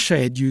 I wish I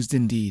had used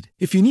Indeed.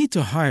 If you need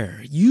to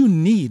hire, you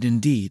need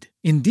Indeed.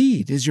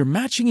 Indeed is your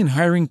matching and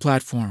hiring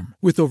platform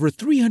with over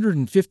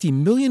 350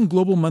 million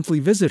global monthly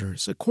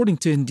visitors, according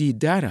to Indeed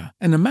data,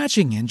 and a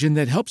matching engine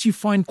that helps you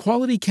find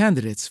quality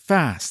candidates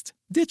fast.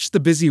 Ditch the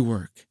busy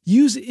work.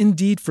 Use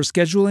Indeed for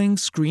scheduling,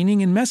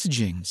 screening, and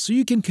messaging so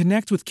you can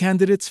connect with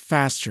candidates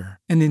faster.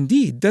 And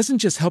Indeed doesn't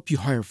just help you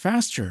hire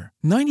faster.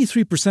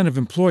 93% of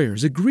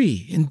employers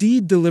agree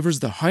Indeed delivers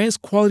the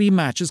highest quality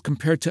matches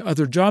compared to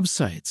other job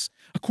sites,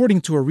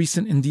 according to a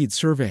recent Indeed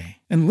survey.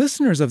 And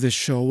listeners of this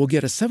show will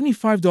get a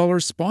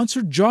 $75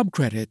 sponsored job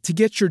credit to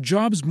get your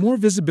jobs more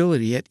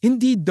visibility at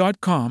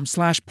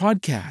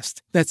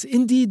Indeed.com/podcast. That's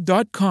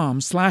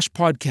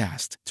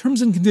Indeed.com/podcast.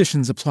 Terms and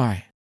conditions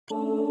apply.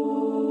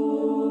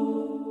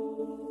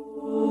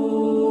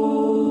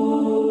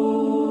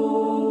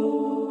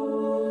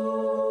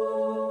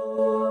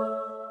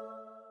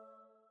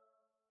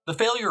 The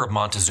failure of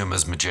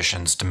Montezuma's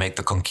magicians to make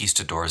the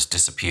conquistadors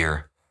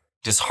disappear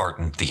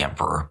disheartened the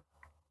emperor.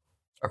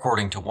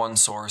 According to one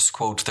source,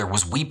 quote, there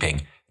was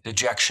weeping,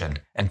 dejection,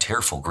 and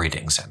tearful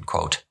greetings, end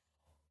quote.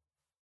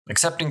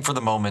 Accepting for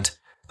the moment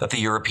that the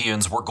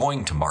Europeans were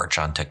going to march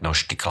on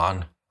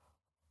Tenochtitlan,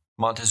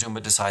 Montezuma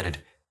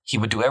decided he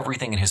would do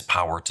everything in his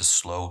power to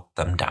slow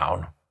them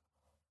down.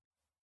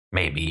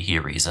 Maybe, he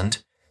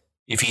reasoned,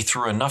 if he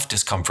threw enough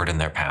discomfort in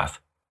their path,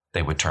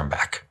 they would turn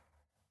back.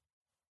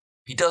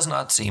 He does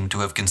not seem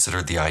to have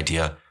considered the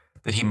idea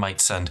that he might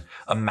send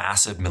a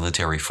massive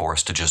military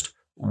force to just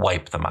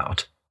wipe them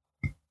out.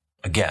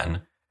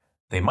 Again,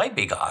 they might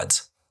be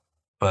gods,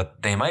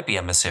 but they might be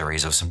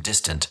emissaries of some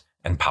distant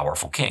and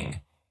powerful king.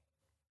 He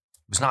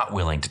was not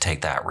willing to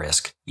take that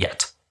risk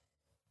yet.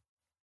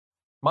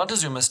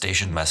 Montezuma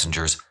stationed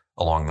messengers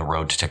along the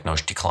road to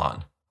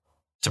Tenochtitlan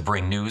to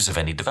bring news of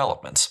any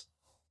developments.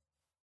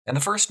 And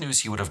the first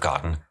news he would have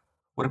gotten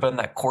would have been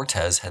that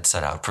Cortez had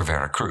set out for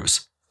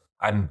Veracruz.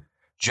 I'm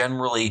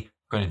generally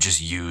going to just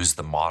use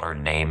the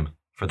modern name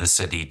for the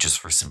city just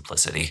for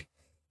simplicity.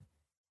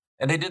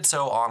 And they did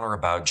so on or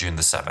about June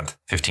the 7th,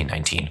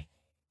 1519.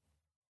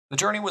 The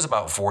journey was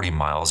about 40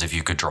 miles if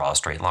you could draw a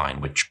straight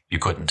line, which you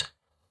couldn't.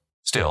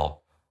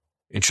 Still,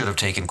 it should have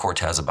taken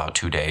Cortez about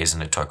 2 days,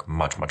 and it took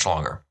much, much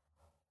longer.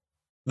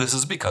 This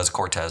is because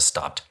Cortez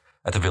stopped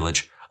at the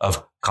village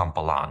of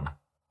Campolan,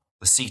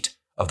 the seat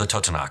of the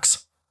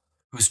Totonacs,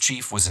 whose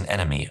chief was an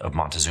enemy of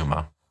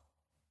Montezuma.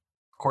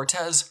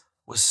 Cortez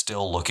was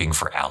still looking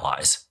for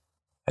allies,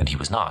 and he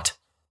was not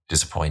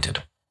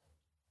disappointed.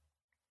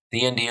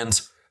 The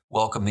Indians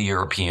welcomed the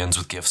Europeans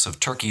with gifts of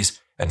turkeys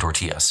and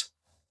tortillas.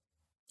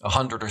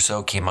 100 or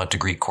so came out to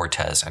greet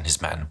Cortez and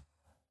his men.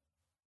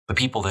 The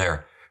people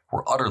there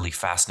were utterly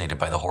fascinated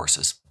by the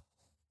horses.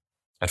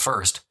 At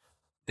first,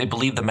 they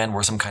believed the men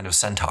were some kind of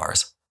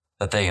centaurs,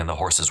 that they and the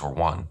horses were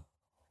one.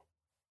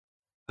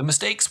 The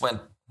mistakes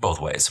went both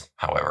ways,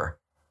 however.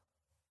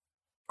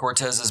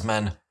 Cortez's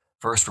men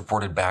first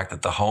reported back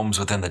that the homes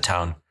within the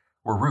town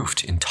were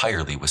roofed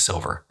entirely with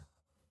silver.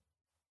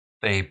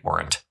 They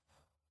weren't.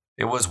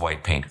 It was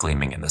white paint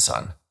gleaming in the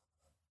sun.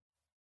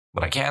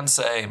 But I can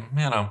say,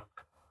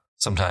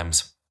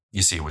 sometimes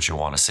you see what you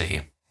want to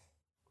see.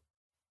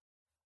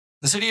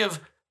 The city of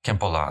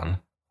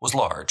Campolan was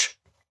large,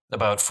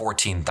 about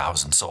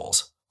 14,000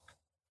 souls.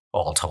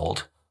 All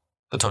told,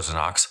 the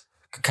Totonacs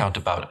could count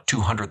about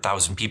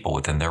 200,000 people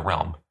within their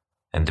realm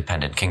and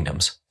dependent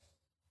kingdoms.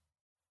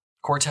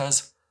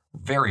 Cortez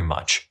very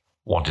much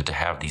wanted to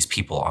have these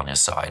people on his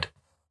side.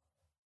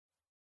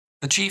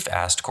 The chief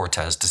asked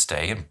Cortez to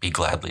stay and be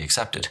gladly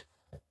accepted.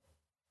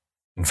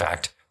 In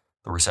fact,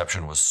 the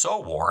reception was so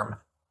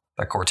warm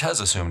that Cortez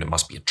assumed it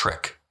must be a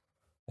trick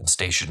and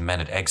stationed men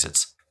at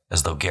exits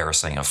as though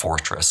garrisoning a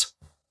fortress.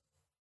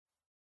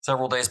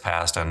 Several days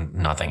passed and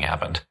nothing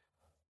happened.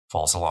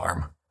 False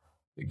alarm.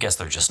 Guess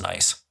they're just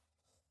nice.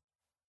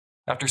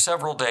 After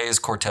several days,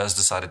 Cortez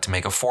decided to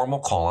make a formal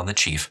call on the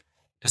chief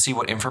to see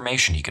what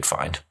information he could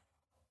find.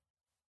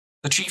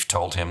 The chief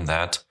told him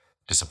that,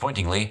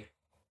 disappointingly,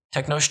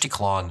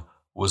 Tenochtitlan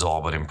was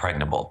all but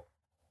impregnable.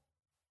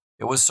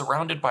 It was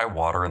surrounded by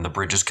water and the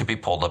bridges could be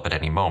pulled up at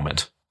any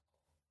moment.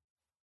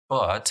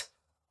 But,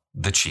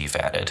 the chief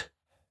added,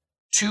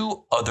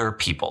 2 other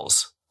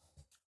peoples,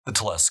 the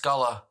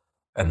Tlaxcala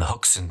and the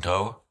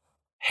Huixinto,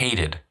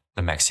 hated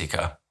the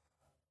Mexica.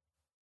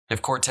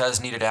 If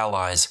Cortez needed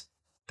allies,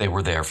 they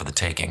were there for the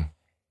taking.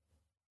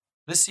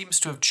 This seems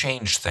to have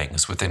changed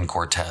things within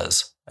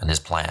Cortez and his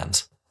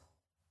plans.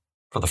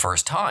 For the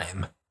first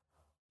time,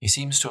 he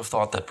seems to have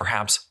thought that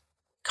perhaps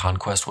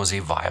conquest was a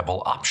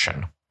viable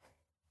option.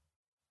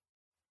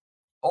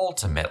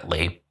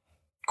 Ultimately,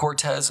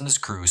 Cortez and his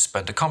crew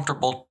spent a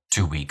comfortable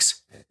 2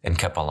 weeks in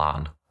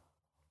Campolan.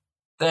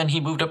 Then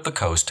he moved up the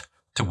coast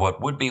to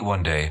what would be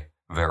one day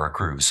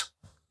Veracruz.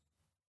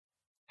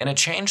 In a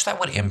change that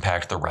would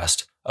impact the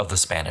rest of the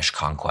Spanish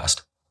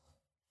conquest,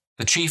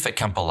 the chief at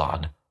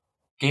Campolan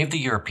gave the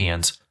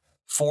Europeans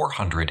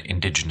 400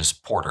 indigenous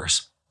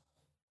porters.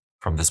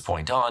 From this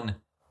point on,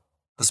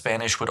 the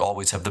Spanish would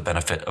always have the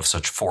benefit of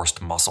such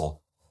forced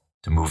muscle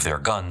to move their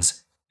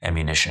guns,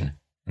 ammunition,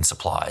 and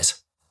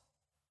supplies.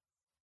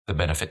 The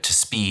benefit to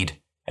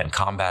speed and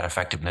combat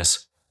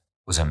effectiveness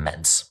was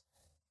immense.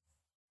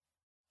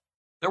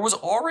 There was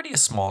already a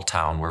small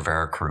town where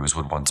Veracruz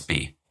would once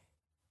be.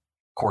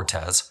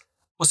 Cortez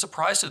was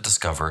surprised to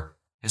discover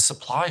his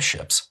supply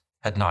ships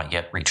had not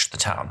yet reached the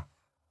town.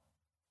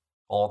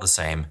 All the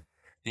same,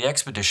 the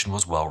expedition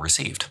was well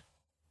received.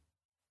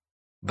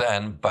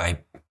 Then, by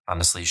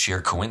honestly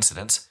sheer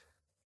coincidence,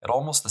 at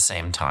almost the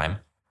same time,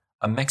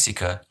 a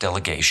Mexica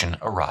delegation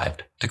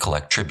arrived to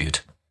collect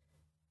tribute.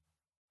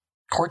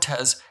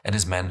 Cortez and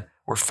his men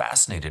were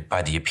fascinated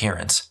by the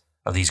appearance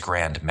of these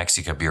grand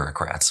Mexica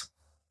bureaucrats.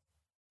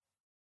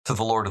 To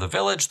the lord of the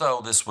village,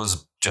 though, this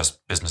was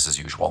just business as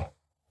usual.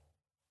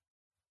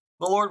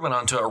 The lord went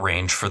on to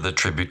arrange for the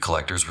tribute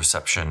collector's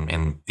reception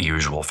in the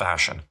usual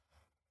fashion,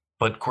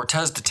 but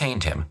Cortez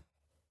detained him.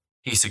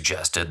 He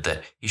suggested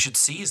that he should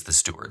seize the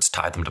stewards,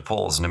 tie them to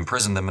poles, and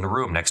imprison them in a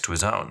room next to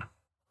his own.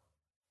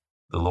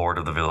 The lord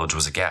of the village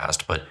was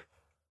aghast, but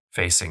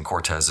facing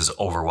Cortez's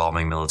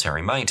overwhelming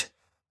military might,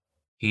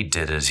 he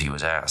did as he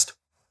was asked.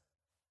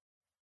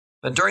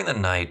 Then during the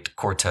night,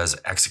 Cortez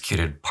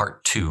executed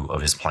part 2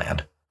 of his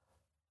plan.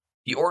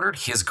 He ordered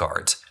his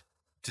guards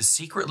to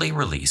secretly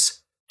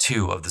release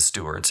 2 of the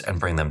stewards and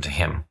bring them to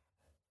him.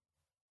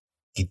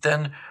 He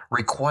then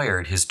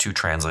required his 2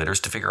 translators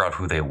to figure out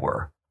who they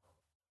were.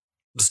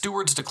 The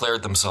stewards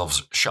declared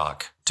themselves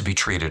shocked to be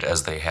treated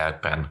as they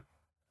had been.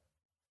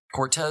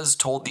 Cortez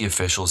told the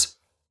officials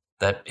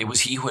that it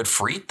was he who had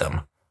freed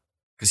them,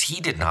 because he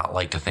did not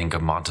like to think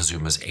of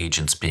Montezuma's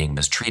agents being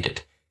mistreated.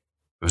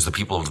 It was the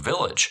people of the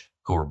village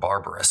who were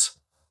barbarous.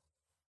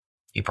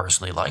 He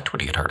personally liked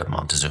what he had heard of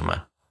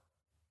Montezuma.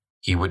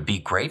 He would be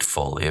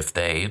grateful if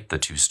they, the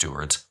 2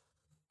 stewards,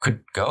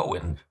 could go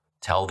and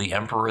tell the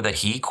emperor that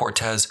he,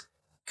 Cortez,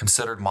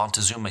 considered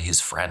Montezuma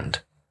his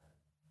friend.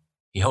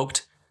 He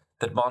hoped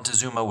that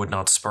Montezuma would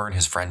not spurn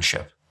his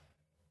friendship.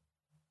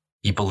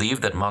 He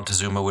believed that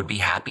Montezuma would be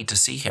happy to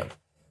see him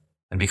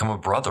and become a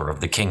brother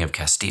of the King of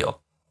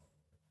Castile.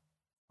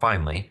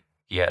 Finally,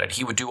 he added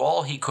he would do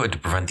all he could to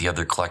prevent the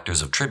other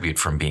collectors of tribute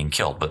from being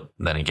killed, but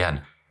then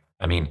again,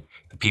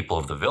 the people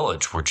of the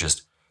village were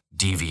just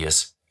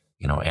devious,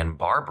 and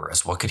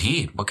barbarous. What could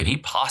he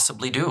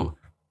possibly do?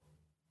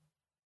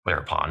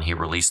 Whereupon he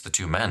released the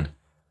 2 men.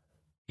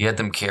 He had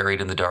them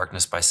carried in the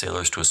darkness by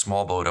sailors to a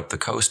small boat up the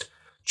coast,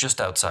 just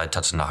outside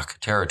Totonac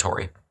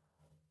territory.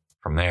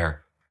 From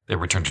there, they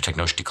returned to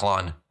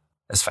Tenochtitlan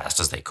as fast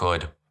as they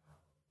could.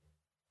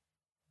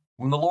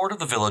 When the lord of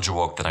the village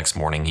awoke the next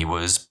morning, he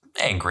was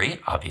angry,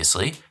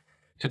 obviously,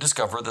 to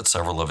discover that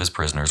several of his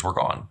prisoners were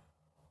gone.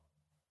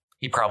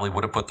 He probably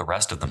would have put the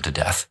rest of them to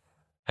death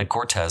had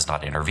Cortez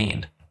not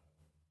intervened.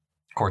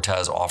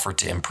 Cortez offered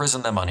to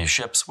imprison them on his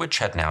ships, which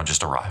had now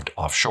just arrived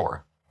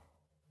offshore.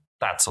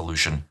 That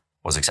solution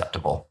was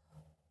acceptable.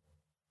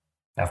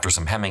 After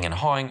some hemming and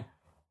hawing,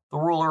 the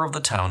ruler of the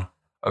town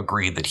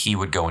agreed that he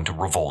would go into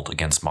revolt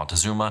against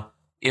Montezuma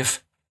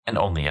if, and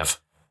only if,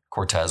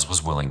 Cortez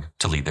was willing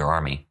to lead their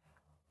army.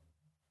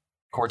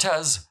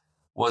 Cortez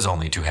was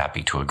only too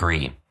happy to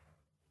agree.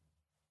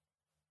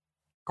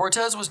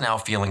 Cortez was now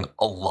feeling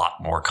a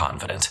lot more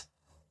confident.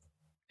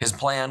 His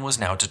plan was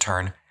now to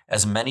turn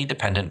as many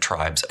dependent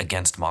tribes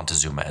against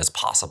Montezuma as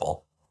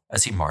possible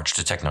as he marched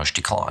to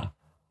Tenochtitlan.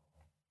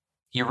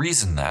 He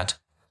reasoned that,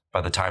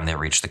 by the time they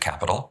reached the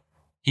capital,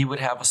 he would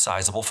have a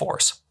sizable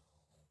force.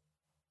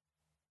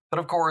 But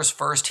of course,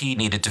 first he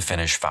needed to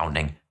finish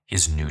founding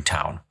his new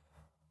town.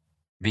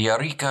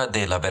 Villarica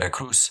de la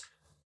Veracruz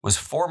was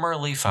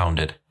formally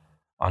founded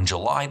on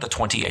July the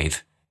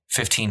 28th,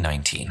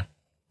 1519.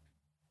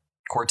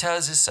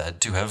 Cortez is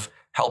said to have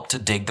helped to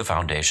dig the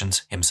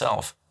foundations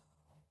himself.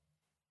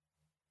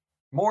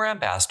 More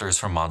ambassadors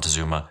from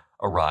Montezuma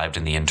arrived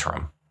in the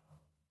interim.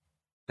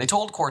 They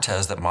told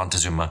Cortez that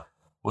Montezuma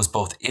was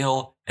both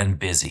ill and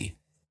busy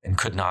and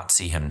could not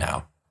see him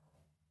now.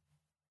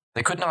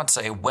 They could not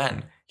say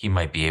when he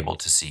might be able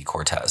to see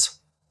Cortez.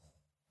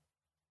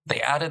 They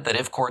added that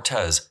if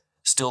Cortez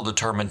still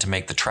determined to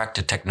make the trek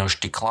to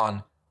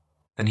Tenochtitlan,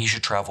 then he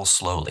should travel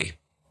slowly.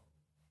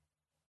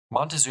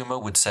 Montezuma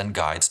would send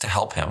guides to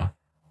help him,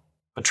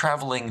 but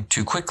traveling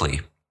too quickly,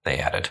 they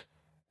added,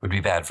 would be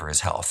bad for his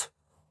health.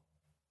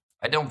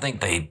 I don't think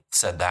they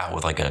said that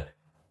with like a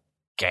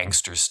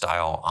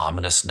gangster-style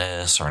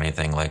ominousness or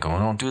anything like, oh,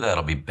 don't do that,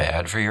 it'll be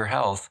bad for your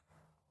health.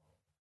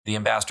 The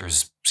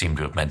ambassadors seem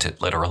to have meant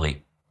it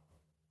literally.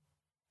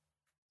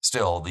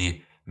 Still,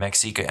 the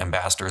Mexica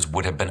ambassadors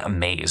would have been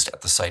amazed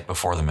at the sight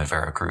before them at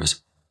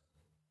Veracruz.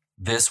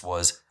 This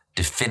was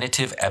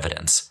definitive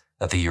evidence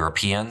that the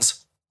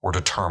Europeans were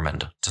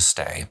determined to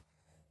stay.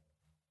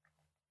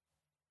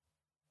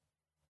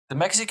 The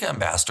Mexica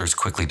ambassadors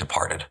quickly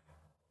departed.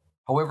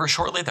 However,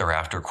 shortly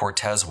thereafter,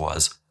 Cortez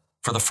was,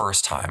 for the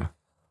first time,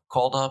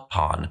 called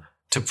upon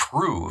to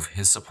prove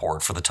his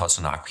support for the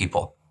Totonac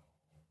people.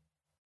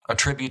 A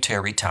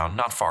tributary town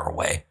not far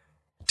away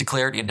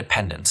declared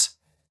independence,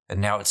 and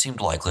now it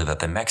seemed likely that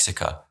the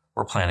Mexica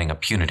were planning a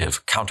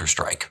punitive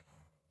counterstrike.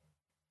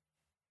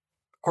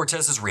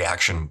 Cortez's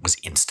reaction was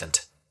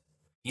instant.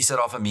 He set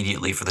off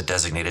immediately for the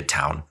designated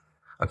town,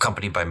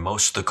 accompanied by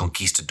most of the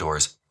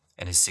conquistadors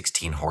and his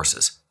 16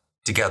 horses,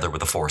 together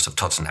with a force of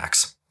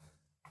Totonacs.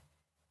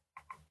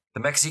 The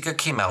Mexica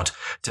came out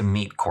to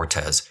meet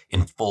Cortez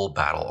in full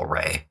battle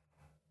array.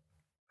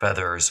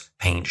 feathers,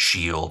 paint,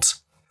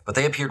 shields, but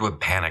they appeared to have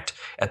panicked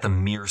at the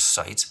mere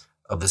sight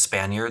of the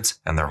Spaniards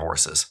and their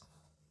horses.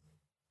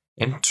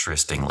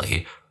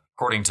 Interestingly,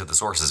 according to the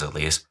sources at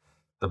least,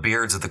 the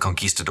beards of the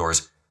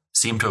conquistadors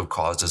seemed to have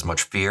caused as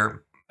much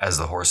fear as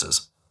the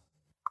horses.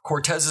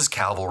 Cortez's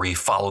cavalry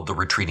followed the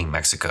retreating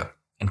Mexica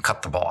and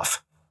cut them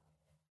off.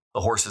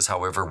 The horses,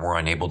 however, were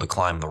unable to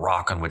climb the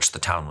rock on which the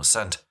town was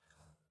sent,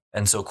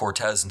 and so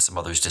Cortez and some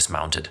others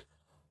dismounted.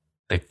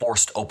 They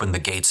forced open the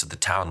gates of the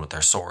town with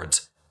their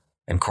swords,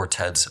 and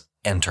Cortez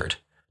entered,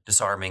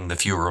 disarming the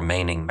few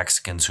remaining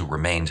Mexicans who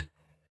remained,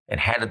 and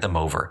handed them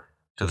over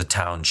to the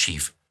town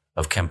chief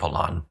of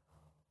Quempolan.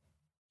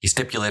 He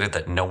stipulated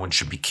that no one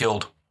should be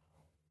killed,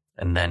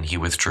 and then he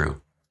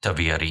withdrew to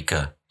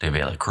Villarica de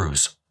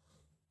Veracruz.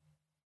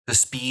 The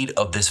speed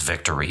of this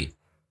victory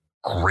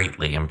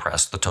greatly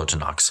impressed the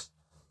Totonacs,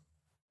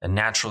 and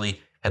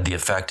naturally had the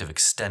effect of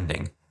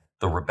extending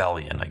the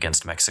rebellion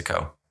against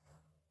Mexico.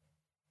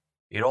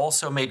 It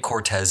also made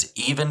Cortez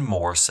even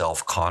more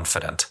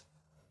self-confident,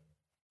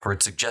 for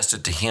it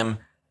suggested to him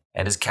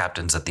and his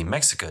captains that the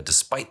Mexica,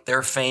 despite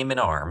their fame in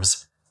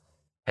arms,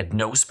 had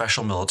no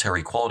special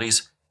military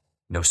qualities,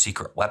 no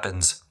secret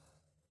weapons,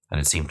 and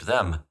it seemed to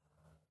them,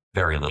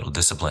 very little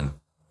discipline.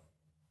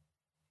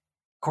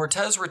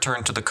 Cortez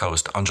returned to the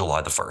coast on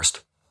July the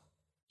 1st.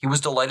 He was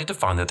delighted to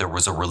find that there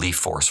was a relief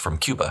force from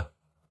Cuba,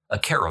 a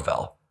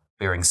caravel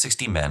bearing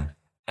 60 men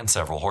and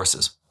several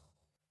horses.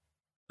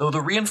 Though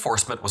the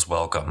reinforcement was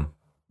welcome,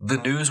 the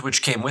news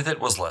which came with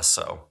it was less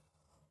so.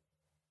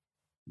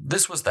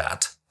 This was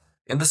that,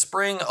 in the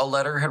spring, a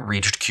letter had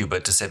reached Cuba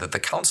to say that the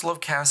Council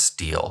of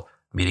Castile,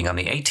 meeting on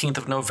the 18th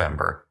of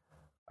November,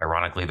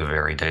 ironically the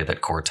very day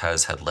that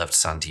Cortez had left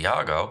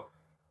Santiago,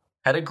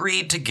 had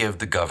agreed to give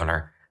the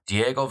governor,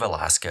 Diego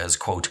Velázquez,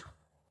 quote,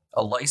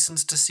 a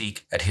license to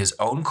seek at his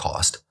own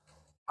cost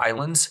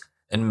islands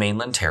and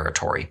mainland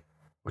territory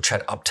which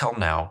had up till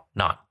now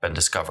not been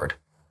discovered,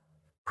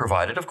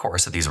 provided, of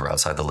course, that these were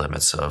outside the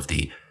limits of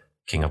the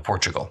King of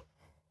Portugal.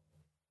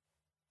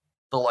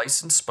 The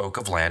license spoke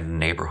of land in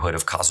the neighborhood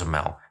of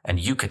Cozumel and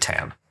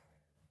Yucatan.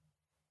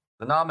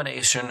 The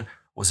nomination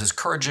was as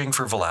encouraging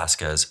for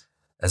Velázquez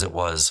as it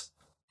was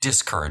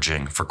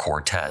discouraging for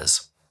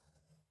Cortez.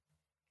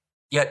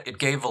 Yet it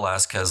gave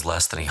Velázquez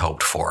less than he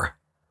hoped for.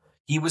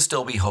 He would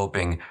still be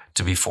hoping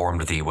to be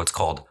formed the what's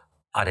called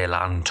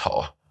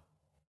adelanto,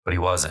 but he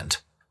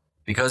wasn't.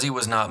 Because he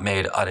was not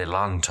made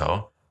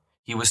adelanto,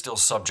 he was still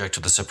subject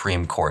to the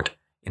Supreme Court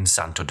in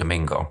Santo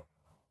Domingo.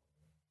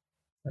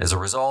 As a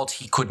result,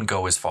 he couldn't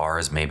go as far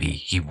as maybe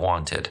he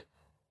wanted.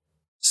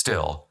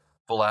 Still,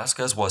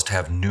 Velázquez was to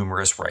have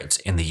numerous rights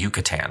in the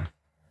Yucatan.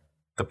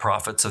 The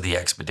profits of the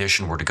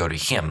expedition were to go to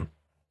him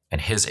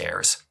and his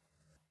heirs.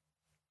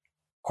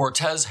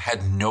 Cortez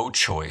had no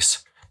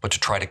choice but to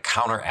try to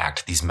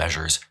counteract these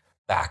measures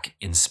back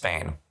in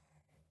Spain.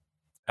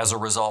 As a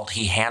result,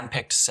 he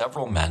handpicked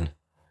several men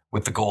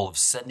with the goal of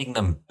sending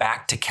them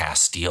back to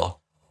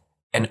Castile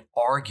and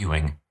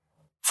arguing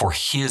for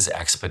his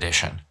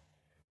expedition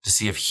to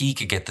see if he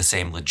could get the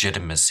same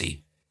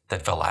legitimacy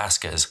that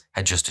Velázquez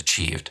had just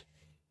achieved.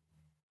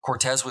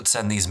 Cortez would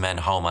send these men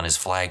home on his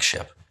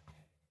flagship,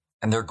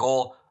 and their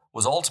goal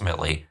was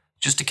ultimately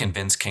just to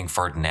convince King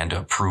Ferdinand to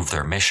approve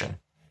their mission.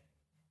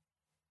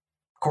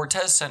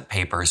 Cortez sent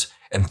papers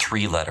and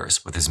 3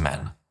 letters with his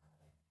men.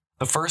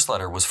 The first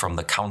letter was from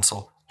the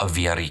Council of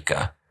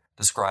Villarica,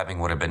 describing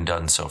what had been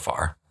done so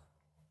far.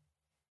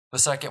 The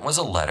second was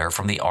a letter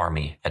from the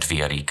army at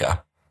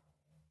Villarica.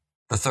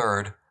 The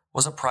third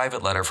was a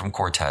private letter from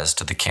Cortez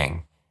to the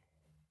king.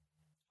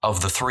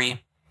 Of the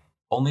 3,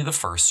 only the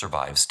first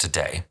survives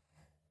today.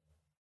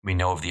 We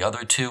know of the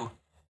other 2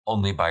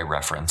 only by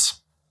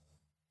reference.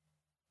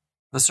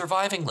 The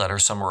surviving letter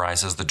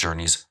summarizes the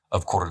journeys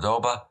of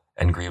Cordoba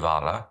and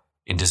Guevara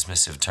in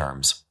dismissive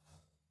terms.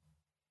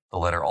 The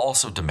letter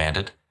also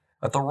demanded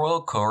that the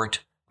royal court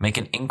make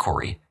an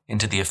inquiry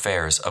into the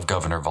affairs of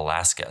Governor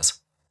Velázquez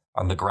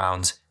on the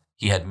grounds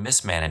he had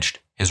mismanaged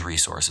his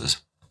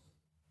resources.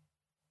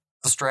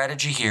 The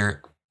strategy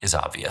here is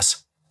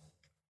obvious.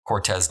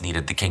 Cortez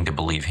needed the king to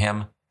believe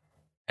him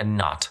and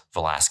not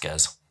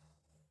Velázquez.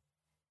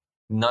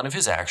 None of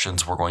his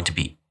actions were going to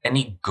be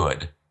any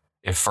good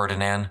if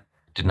Ferdinand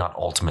did not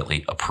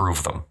ultimately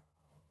approve them.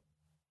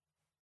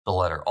 The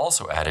letter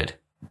also added,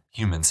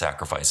 human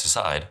sacrifice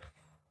aside,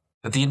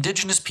 that the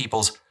indigenous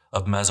peoples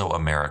of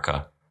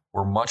Mesoamerica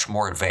were much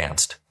more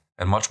advanced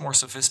and much more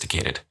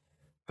sophisticated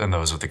than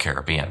those of the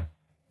Caribbean.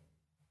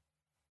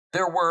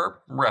 There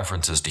were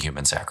references to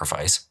human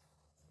sacrifice,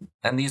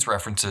 and these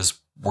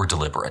references were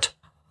deliberate.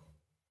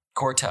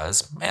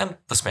 Cortez, and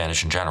the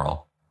Spanish in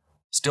general,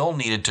 still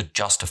needed to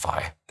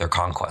justify their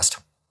conquest.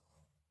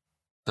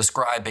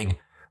 Describing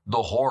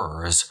the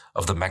horrors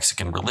of the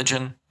Mexican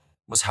religion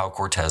was how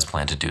Cortez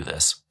planned to do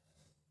this.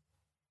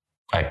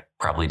 I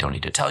probably don't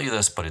need to tell you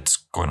this, but it's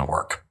going to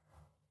work.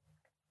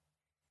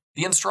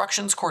 The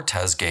instructions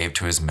Cortez gave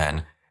to his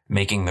men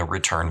making the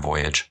return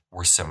voyage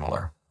were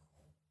similar.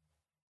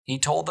 He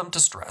told them to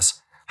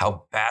stress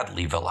how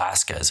badly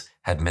Velázquez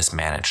had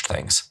mismanaged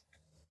things,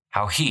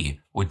 how he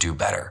would do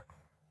better,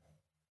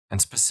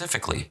 and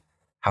specifically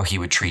how he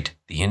would treat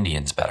the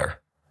Indians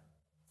better.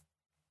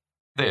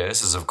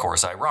 This is, of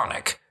course,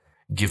 ironic,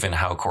 given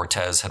how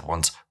Cortez had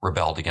once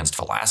rebelled against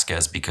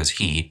Velasquez because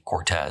he,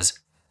 Cortez,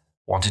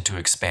 wanted to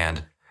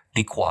expand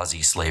the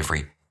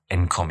quasi-slavery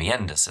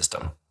encomienda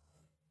system.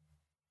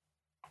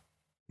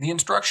 The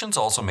instructions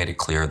also made it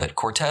clear that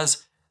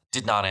Cortez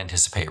did not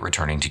anticipate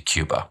returning to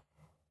Cuba.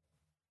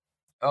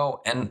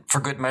 Oh, and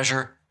for good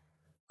measure,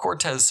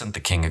 Cortez sent the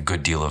king a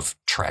good deal of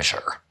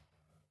treasure,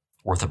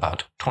 worth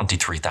about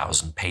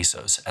 23,000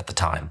 pesos at the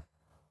time.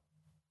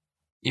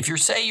 If you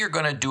say you're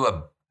going to do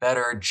a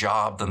better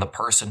job than the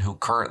person who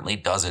currently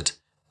does it,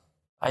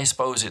 I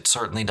suppose it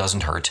certainly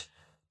doesn't hurt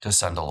to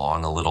send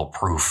along a little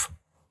proof.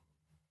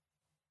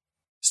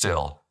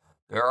 Still,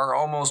 there are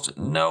almost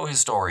no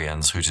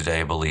historians who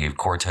today believe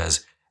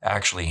Cortez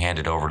actually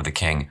handed over to the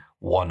king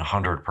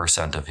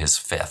 100% of his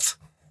fifth.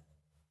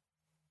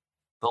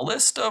 The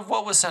list of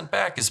what was sent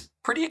back is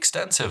pretty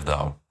extensive,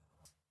 though.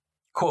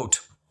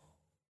 Quote,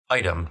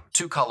 item,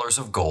 2 collars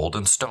of gold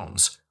and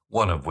stones,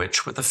 one of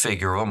which, with the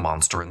figure of a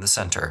monster in the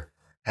center,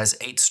 has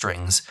 8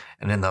 strings,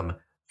 and in them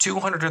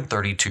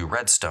 232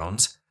 red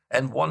stones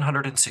and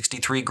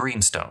 163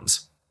 green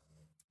stones.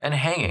 And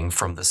hanging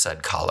from the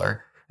said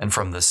collar and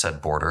from the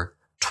said border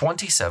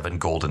 27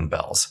 golden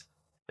bells,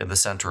 in the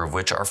center of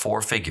which are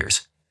 4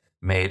 figures,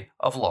 made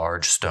of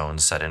large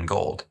stones set in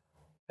gold.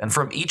 And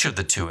from each of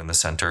the 2 in the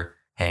center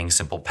hang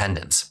simple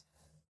pendants,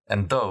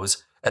 and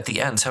those at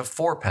the ends have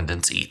 4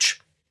 pendants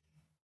each.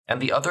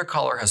 And the other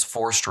collar has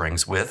 4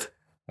 strings with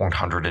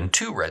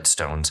 102 red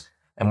stones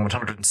and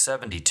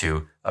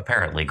 172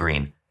 apparently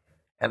green,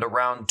 and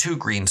around 2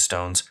 green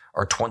stones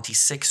are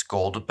 26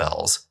 gold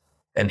bells,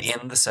 and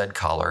in the said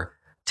collar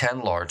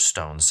 10 large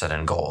stones set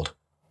in gold.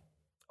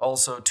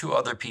 Also 2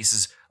 other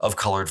pieces of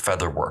colored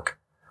featherwork,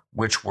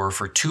 which were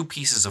for 2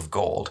 pieces of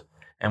gold,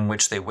 and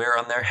which they wear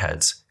on their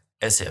heads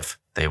as if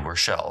they were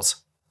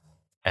shells.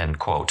 End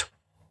quote.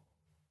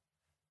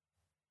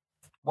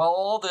 While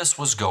all this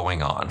was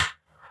going on,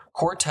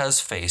 Cortez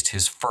faced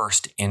his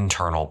first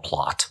internal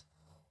plot.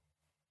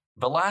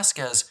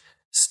 Velasquez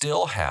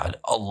still had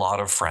a lot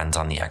of friends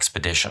on the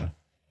expedition,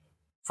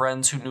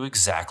 friends who knew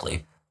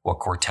exactly what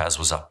Cortez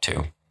was up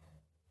to.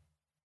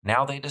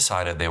 Now they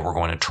decided they were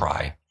going to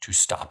try to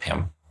stop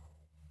him.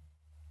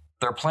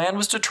 Their plan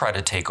was to try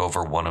to take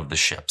over one of the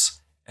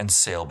ships and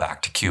sail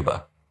back to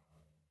Cuba.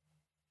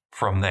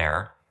 From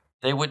there,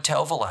 they would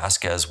tell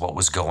Velasquez what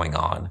was going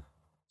on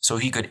so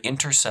he could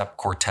intercept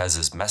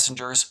Cortez's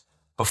messengers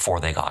before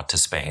they got to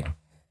Spain.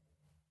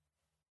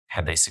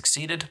 Had they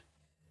succeeded,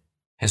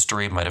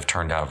 history might have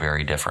turned out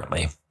very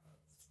differently.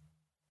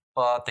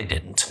 But they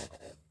didn't.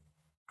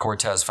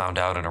 Cortez found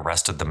out and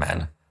arrested the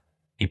men.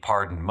 He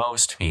pardoned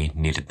most, he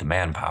needed the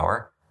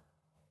manpower,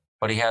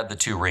 but he had the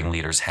 2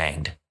 ringleaders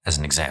hanged as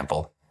an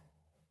example.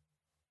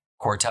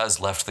 Cortez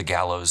left the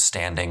gallows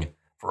standing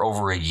for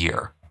over a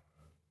year,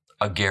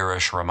 a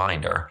garish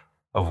reminder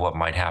of what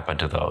might happen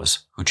to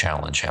those who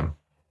challenge him.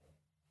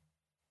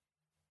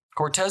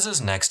 Cortez's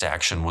next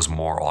action was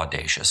more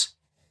audacious.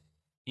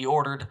 He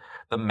ordered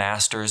the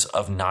masters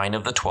of 9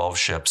 of the 12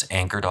 ships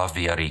anchored off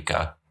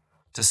Villarica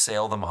to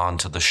sail them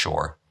onto the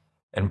shore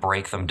and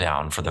break them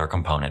down for their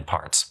component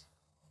parts.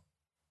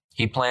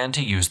 He planned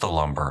to use the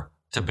lumber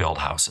to build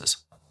houses.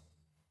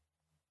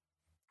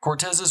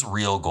 Cortez's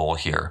real goal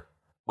here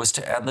was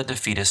to end the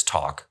defeatist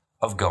talk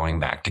of going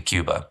back to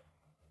Cuba.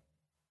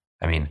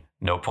 I mean,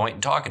 no point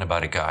in talking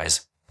about it,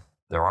 guys.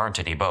 There aren't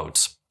any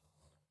boats.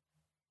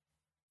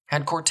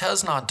 Had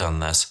Cortez not done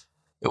this,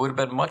 it would have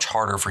been much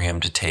harder for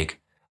him to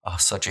take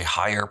such a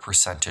higher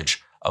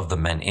percentage of the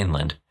men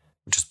inland,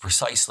 which is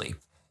precisely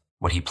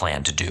what he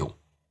planned to do.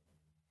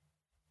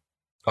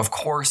 Of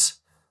course,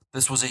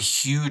 this was a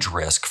huge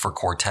risk for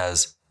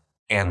Cortez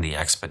and the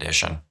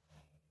expedition.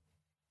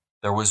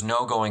 There was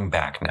no going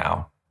back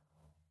now.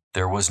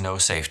 There was no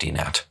safety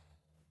net.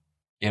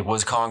 It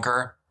was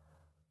conquer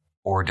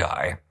or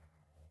die.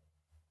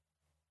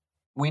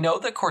 We know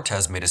that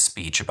Cortez made a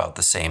speech about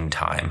the same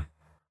time,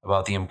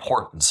 about the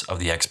importance of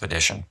the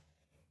expedition.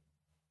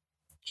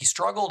 He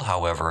struggled,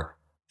 however,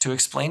 to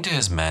explain to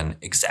his men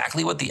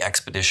exactly what the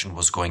expedition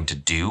was going to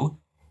do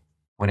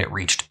when it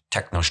reached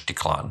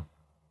Tenochtitlan.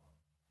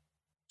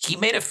 He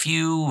made a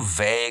few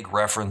vague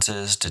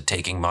references to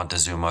taking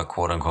Montezuma,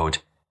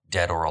 quote-unquote,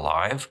 dead or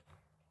alive,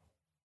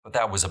 but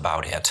that was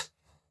about it.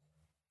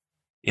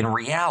 In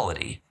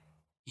reality,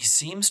 he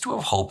seems to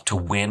have hoped to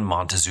win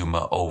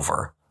Montezuma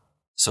over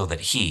so that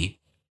he,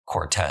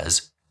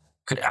 Cortez,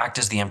 could act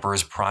as the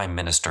emperor's prime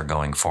minister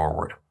going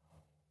forward.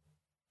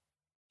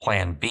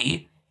 Plan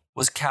B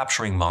was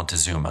capturing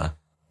Montezuma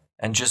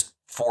and just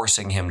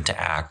forcing him to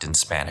act in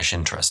Spanish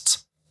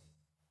interests.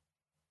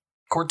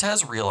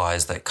 Cortez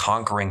realized that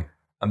conquering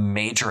a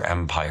major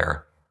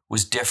empire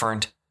was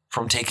different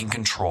from taking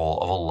control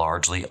of a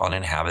largely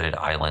uninhabited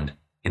island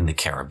in the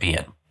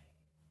Caribbean.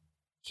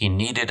 He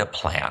needed a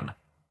plan.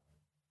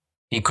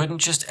 He couldn't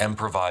just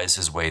improvise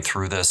his way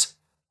through this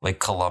like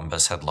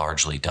Columbus had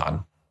largely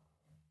done.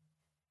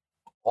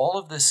 All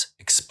of this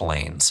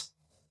explains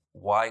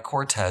why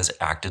Cortez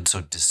acted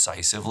so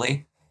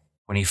decisively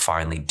when he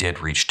finally did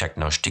reach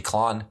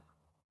Tenochtitlan,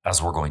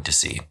 as we're going to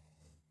see.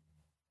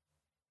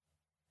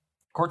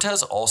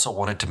 Cortez also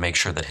wanted to make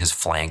sure that his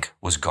flank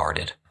was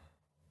guarded.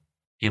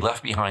 He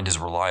left behind his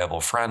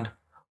reliable friend,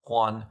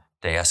 Juan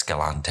de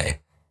Escalante,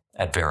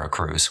 at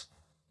Veracruz.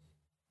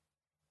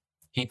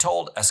 He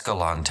told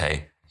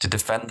Escalante to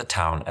defend the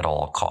town at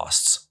all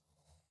costs.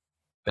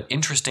 But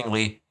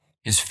interestingly,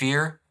 his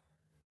fear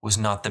was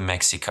not the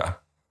Mexica.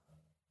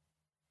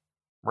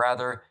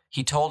 Rather,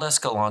 he told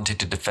Escalante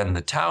to defend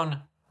the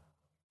town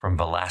from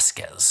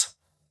Velasquez.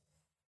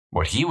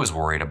 What he was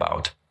worried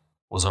about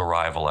was a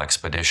rival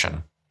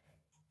expedition.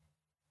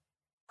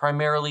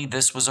 Primarily,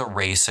 this was a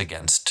race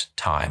against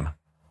time.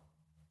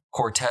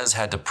 Cortez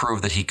had to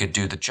prove that he could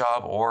do the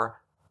job,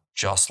 or,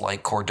 just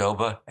like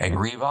Cordoba and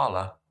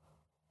Grivala,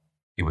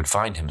 he would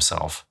find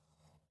himself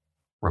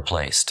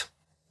replaced.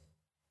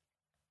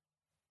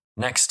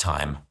 Next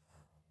time,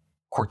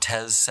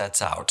 Cortez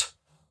sets out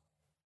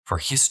for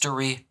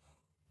history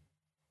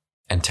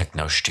and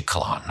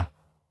Tenochtitlan.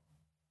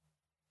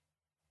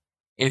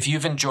 If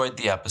you've enjoyed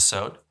the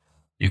episode,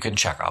 you can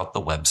check out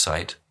the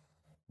website,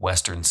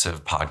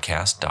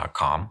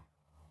 westerncivpodcast.com.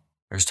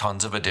 There's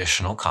tons of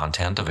additional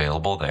content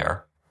available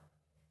there.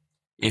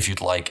 If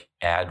you'd like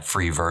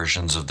ad-free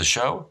versions of the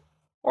show,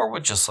 or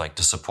would just like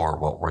to support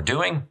what we're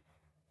doing,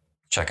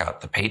 check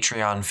out the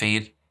Patreon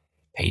feed,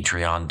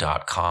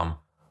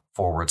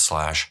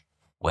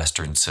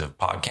 patreon.com/Western Civ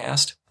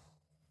Podcast.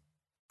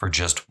 For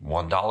just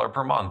 $1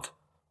 per month,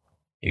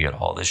 you get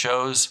all the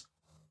shows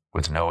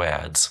with no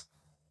ads.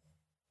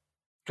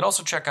 You can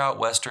also check out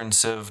Western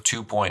Civ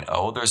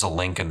 2.0. There's a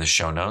link in the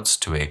show notes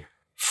to a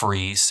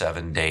free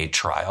 7-day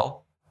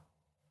trial.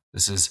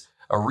 This is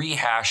a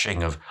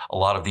rehashing of a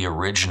lot of the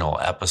original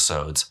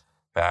episodes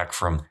back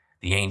from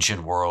the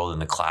ancient world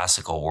and the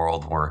classical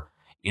world. We're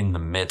in the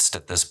midst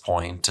at this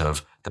point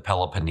of the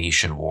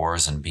Peloponnesian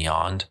Wars and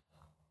beyond.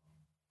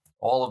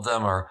 All of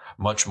them are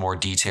much more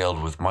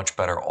detailed with much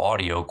better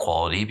audio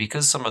quality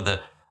because some of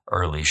the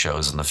early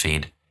shows in the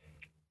feed,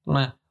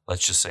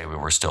 let's just say we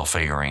were still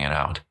figuring it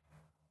out.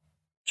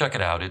 Check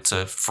it out. It's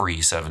a free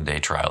 7-day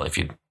trial if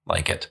you'd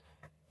like it.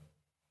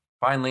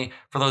 Finally,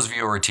 for those of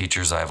you who are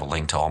teachers, I have a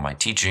link to all my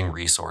teaching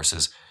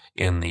resources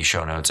in the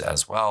show notes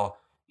as well,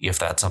 if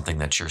that's something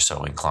that you're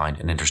so inclined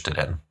and interested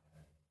in.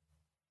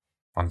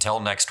 Until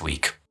next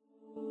week.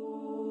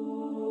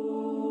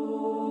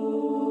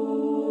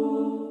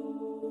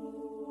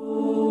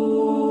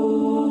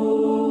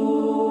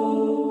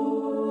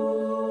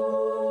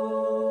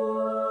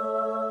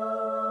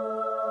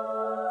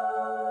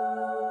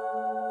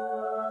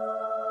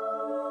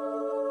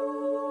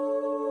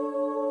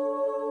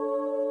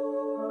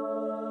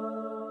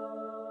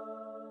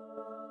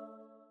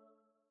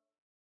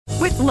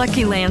 With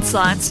Lucky Land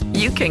Slots,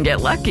 you can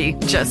get lucky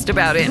just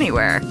about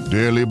anywhere.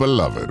 Dearly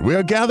beloved, we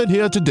are gathered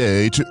here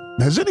today to...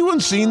 Has anyone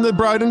seen the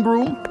bride and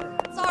groom?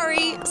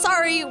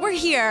 Sorry, we're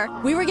here.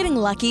 We were getting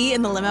lucky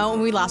in the limo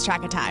and we lost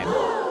track of time.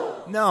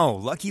 No,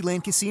 Lucky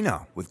Land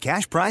Casino, with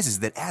cash prizes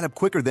that add up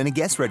quicker than a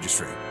guest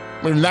registry.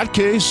 In that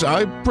case,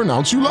 I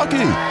pronounce you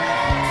lucky.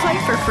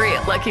 Play for free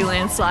at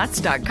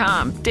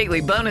LuckyLandSlots.com.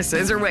 Daily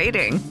bonuses are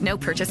waiting. No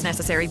purchase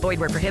necessary. Void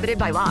where prohibited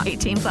by law.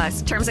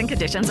 18+. Terms and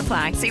conditions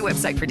apply. See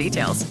website for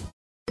details.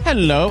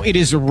 Hello, it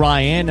is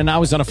Ryan, and I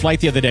was on a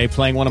flight the other day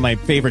playing one of my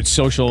favorite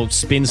social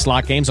spin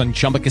slot games on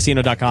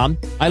ChumbaCasino.com.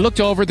 I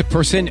looked over at the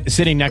person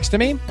sitting next to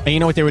me, and you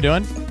know what they were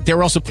doing? They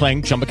were also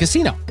playing Chumba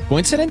Casino.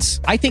 Coincidence?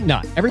 I think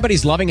not.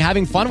 Everybody's loving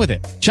having fun with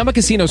it. Chumba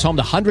Casino is home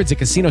to hundreds of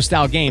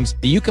casino-style games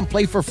that you can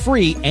play for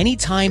free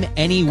anytime,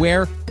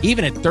 anywhere,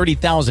 even at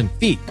 30,000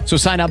 feet. So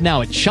sign up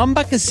now at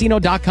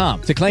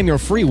ChumbaCasino.com to claim your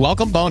free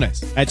welcome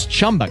bonus. That's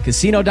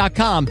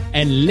ChumbaCasino.com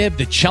and live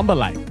the Chumba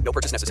life. No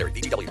purchase necessary.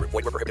 VGW Group.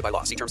 Void where prohibited by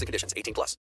law. See terms and conditions. 18+.